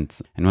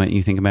audience, and what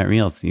you think about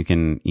Reels. You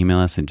can email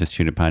us at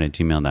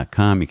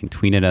justshootitpod@gmail.com. You can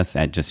tweet at us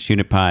at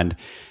justshootitpod.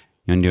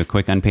 You want to do a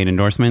quick unpaid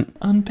endorsement?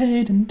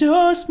 Unpaid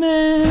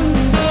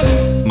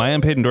endorsements. My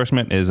unpaid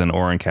endorsement is an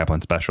Oren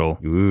Kaplan special.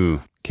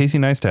 Ooh. Casey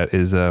Neistat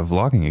is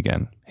vlogging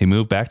again. He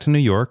moved back to New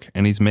York,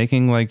 and he's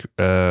making like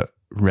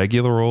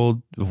regular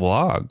old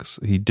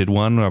vlogs. He did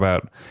one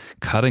about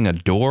cutting a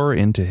door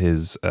into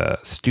his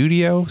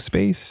studio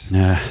space.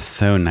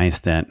 So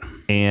Neistat.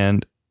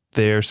 And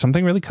there's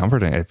something really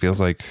comforting. It feels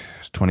like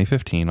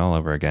 2015 all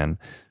over again.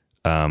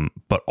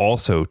 But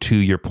also, to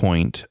your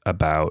point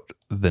about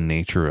the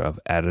nature of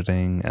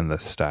editing and the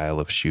style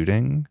of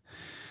shooting,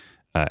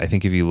 I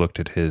think if you looked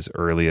at his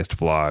earliest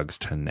vlogs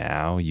to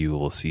now, you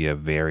will see a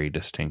very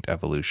distinct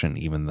evolution,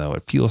 even though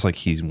it feels like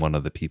he's one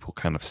of the people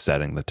kind of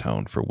setting the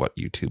tone for what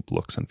YouTube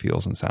looks and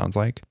feels and sounds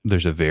like.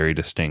 There's a very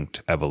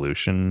distinct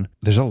evolution.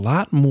 There's a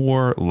lot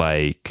more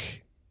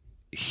like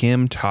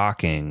him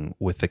talking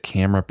with the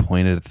camera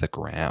pointed at the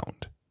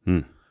ground.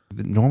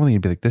 Normally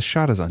you'd be like, this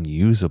shot is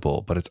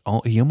unusable, but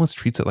he almost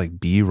treats it like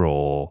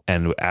B-roll.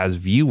 And as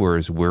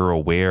viewers, we're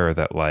aware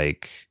that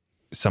like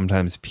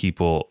sometimes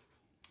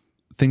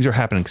things are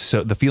happening.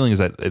 So the feeling is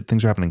that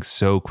things are happening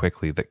so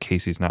quickly that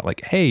Casey's not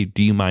like, hey,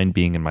 do you mind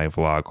being in my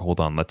vlog? Hold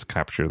on, let's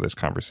capture this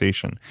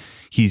conversation.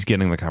 He's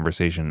getting the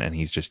conversation and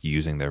he's just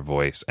using their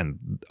voice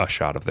and a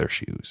shot of their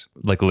shoes.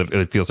 Like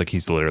it feels like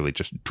he's literally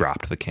just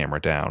dropped the camera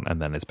down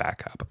and then is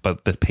back up.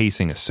 But the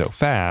pacing is so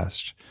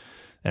fast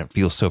and it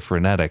feels so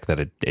frenetic that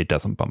it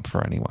doesn't bump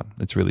for anyone.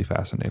 It's really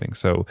fascinating.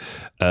 So,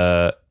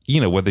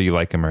 whether you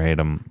like him or hate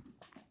him,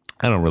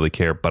 I don't really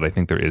care, but I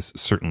think there is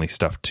certainly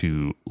stuff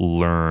to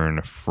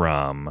learn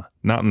from,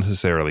 not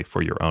necessarily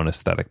for your own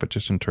aesthetic, but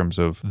just in terms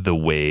of the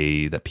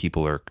way that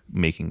people are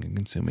making and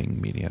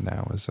consuming media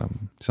now. He's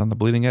on the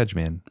bleeding edge,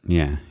 man.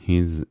 Yeah,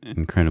 he's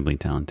incredibly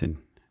talented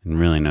and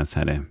really knows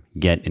how to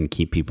get and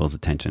keep people's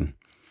attention.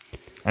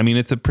 I mean,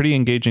 it's a pretty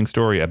engaging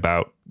story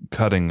about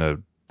cutting a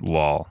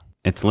wall.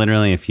 It's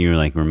literally if you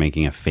were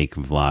making a fake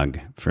vlog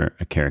for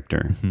a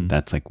character,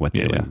 that's what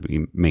they would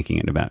be making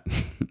it about.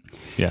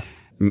 Yeah.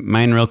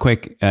 Mine real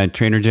quick,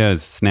 Trader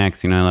Joe's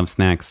snacks. I love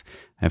snacks.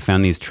 I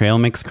found these trail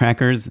mix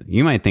crackers.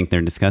 You might think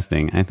they're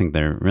disgusting. I think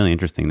they're really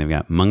interesting. They've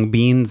got mung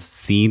beans,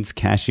 seeds,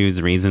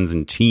 cashews, raisins,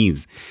 and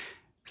cheese.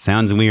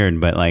 Sounds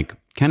weird, but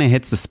kind of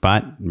hits the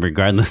spot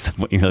regardless of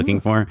what you're looking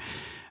for.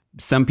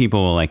 Some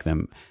people will like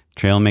them.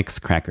 Trail mix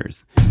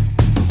crackers.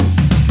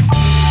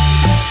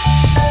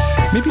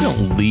 Maybe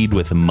don't lead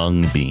with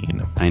mung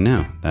bean. I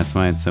know. That's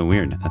why it's so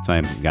weird. That's why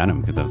I got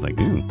them, because I was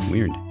like, ooh,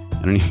 weird.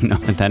 I don't even know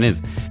what that is.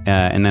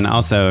 And then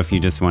also, if you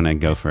just want to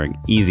go for an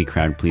easy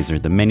crowd pleaser,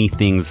 the Many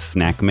Things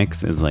snack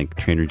mix is like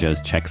Trader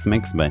Joe's Chex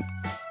Mix, but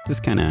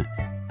just kind of,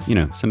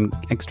 some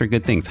extra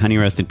good things. Honey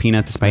roasted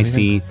peanuts,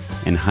 spicy,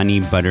 and honey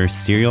butter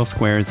cereal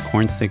squares,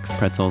 corn sticks,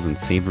 pretzels, and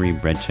savory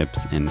bread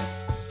chips. And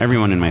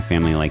everyone in my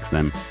family likes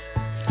them.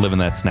 Living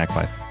that snack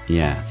life.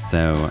 Yeah,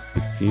 so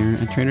if you're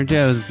at Trader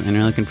Joe's and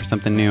you're looking for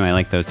something new, I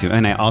like those too.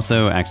 And I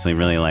also actually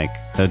really like,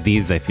 though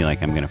these I feel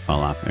like I'm going to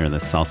fall off, are the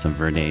Salsa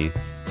Verde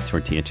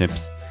tortilla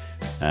chips.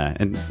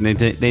 And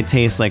they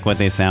taste like what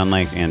they sound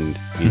like, and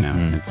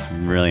it's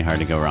really hard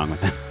to go wrong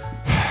with them.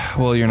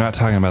 Well, you're not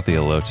talking about the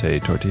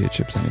elote tortilla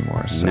chips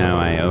anymore. So no,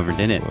 I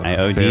overdid it. I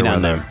OD'd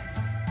on them.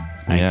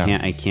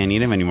 I can't eat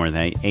them anymore.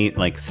 I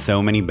ate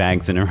so many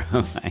bags in a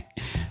row. I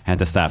had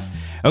to stop.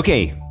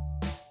 Okay,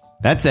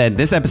 that said,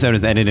 this episode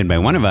is edited by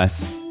one of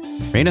us.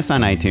 Rate us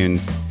on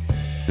iTunes.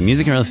 The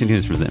music you're listening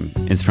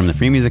to is from the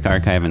Free Music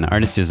Archive and the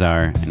Artist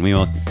Jazar, and we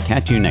will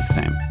catch you next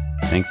time.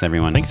 Thanks,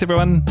 everyone. Thanks,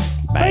 everyone.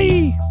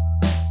 Bye.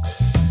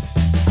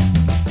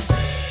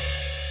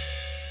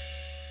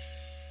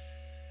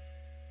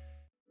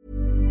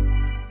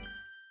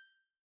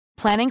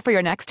 Planning for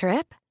your next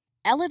trip?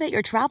 Elevate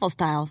your travel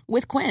style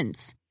with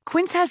Quince.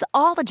 Quince has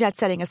all the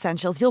jet-setting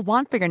essentials you'll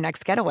want for your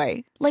next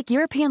getaway, like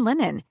European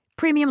linen,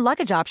 premium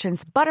luggage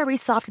options, buttery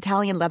soft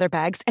Italian leather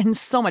bags, and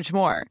so much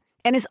more.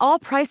 And is all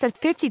priced at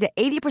 50 to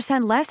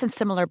 80% less than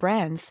similar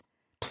brands.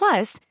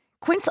 Plus,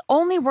 Quince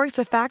only works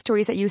with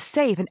factories that use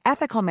safe and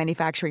ethical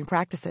manufacturing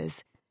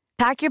practices.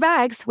 Pack your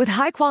bags with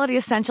high-quality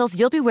essentials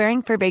you'll be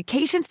wearing for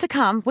vacations to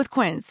come with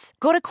Quince.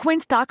 Go to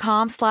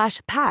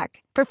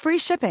quince.com/pack for free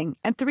shipping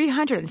and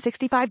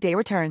 365-day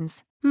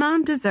returns.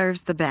 Mom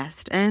deserves the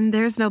best, and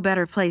there's no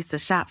better place to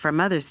shop for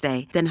Mother's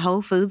Day than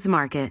Whole Foods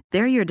Market.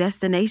 They're your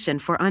destination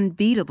for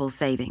unbeatable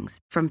savings,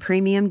 from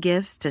premium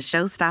gifts to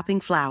show-stopping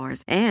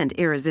flowers and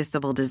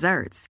irresistible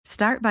desserts.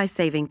 Start by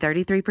saving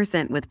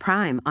 33% with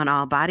Prime on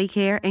all body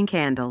care and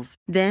candles.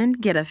 Then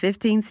get a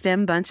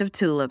 15-stem bunch of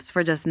tulips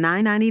for just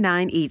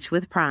 $9.99 each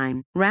with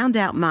Prime. Round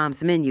out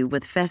Mom's menu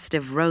with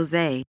festive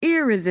rosé,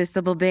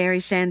 irresistible berry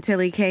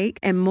chantilly cake,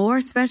 and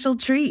more special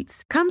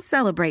treats. Come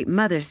celebrate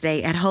Mother's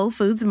Day at Whole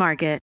Foods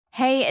Market.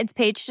 Hey, it's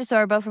Paige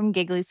DeSorbo from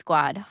Giggly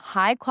Squad.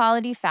 High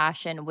quality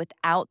fashion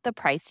without the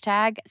price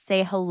tag.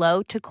 Say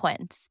hello to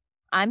Quince.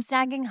 I'm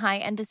snagging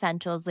high-end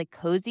essentials like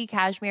cozy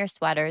cashmere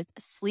sweaters,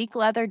 sleek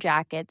leather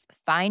jackets,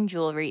 fine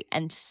jewelry,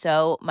 and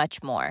so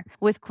much more.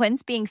 With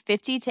Quince being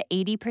 50 to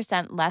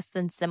 80% less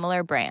than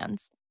similar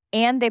brands.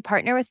 And they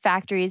partner with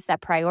factories that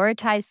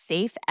prioritize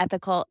safe,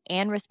 ethical,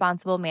 and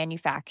responsible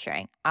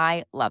manufacturing.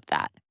 I love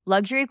that.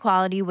 Luxury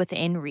quality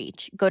within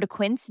reach. Go to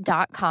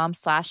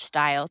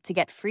quince.com/style to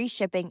get free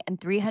shipping and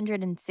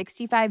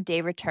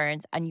 365-day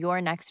returns on your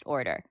next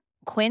order.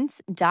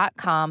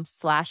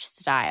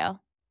 Quince.com/style.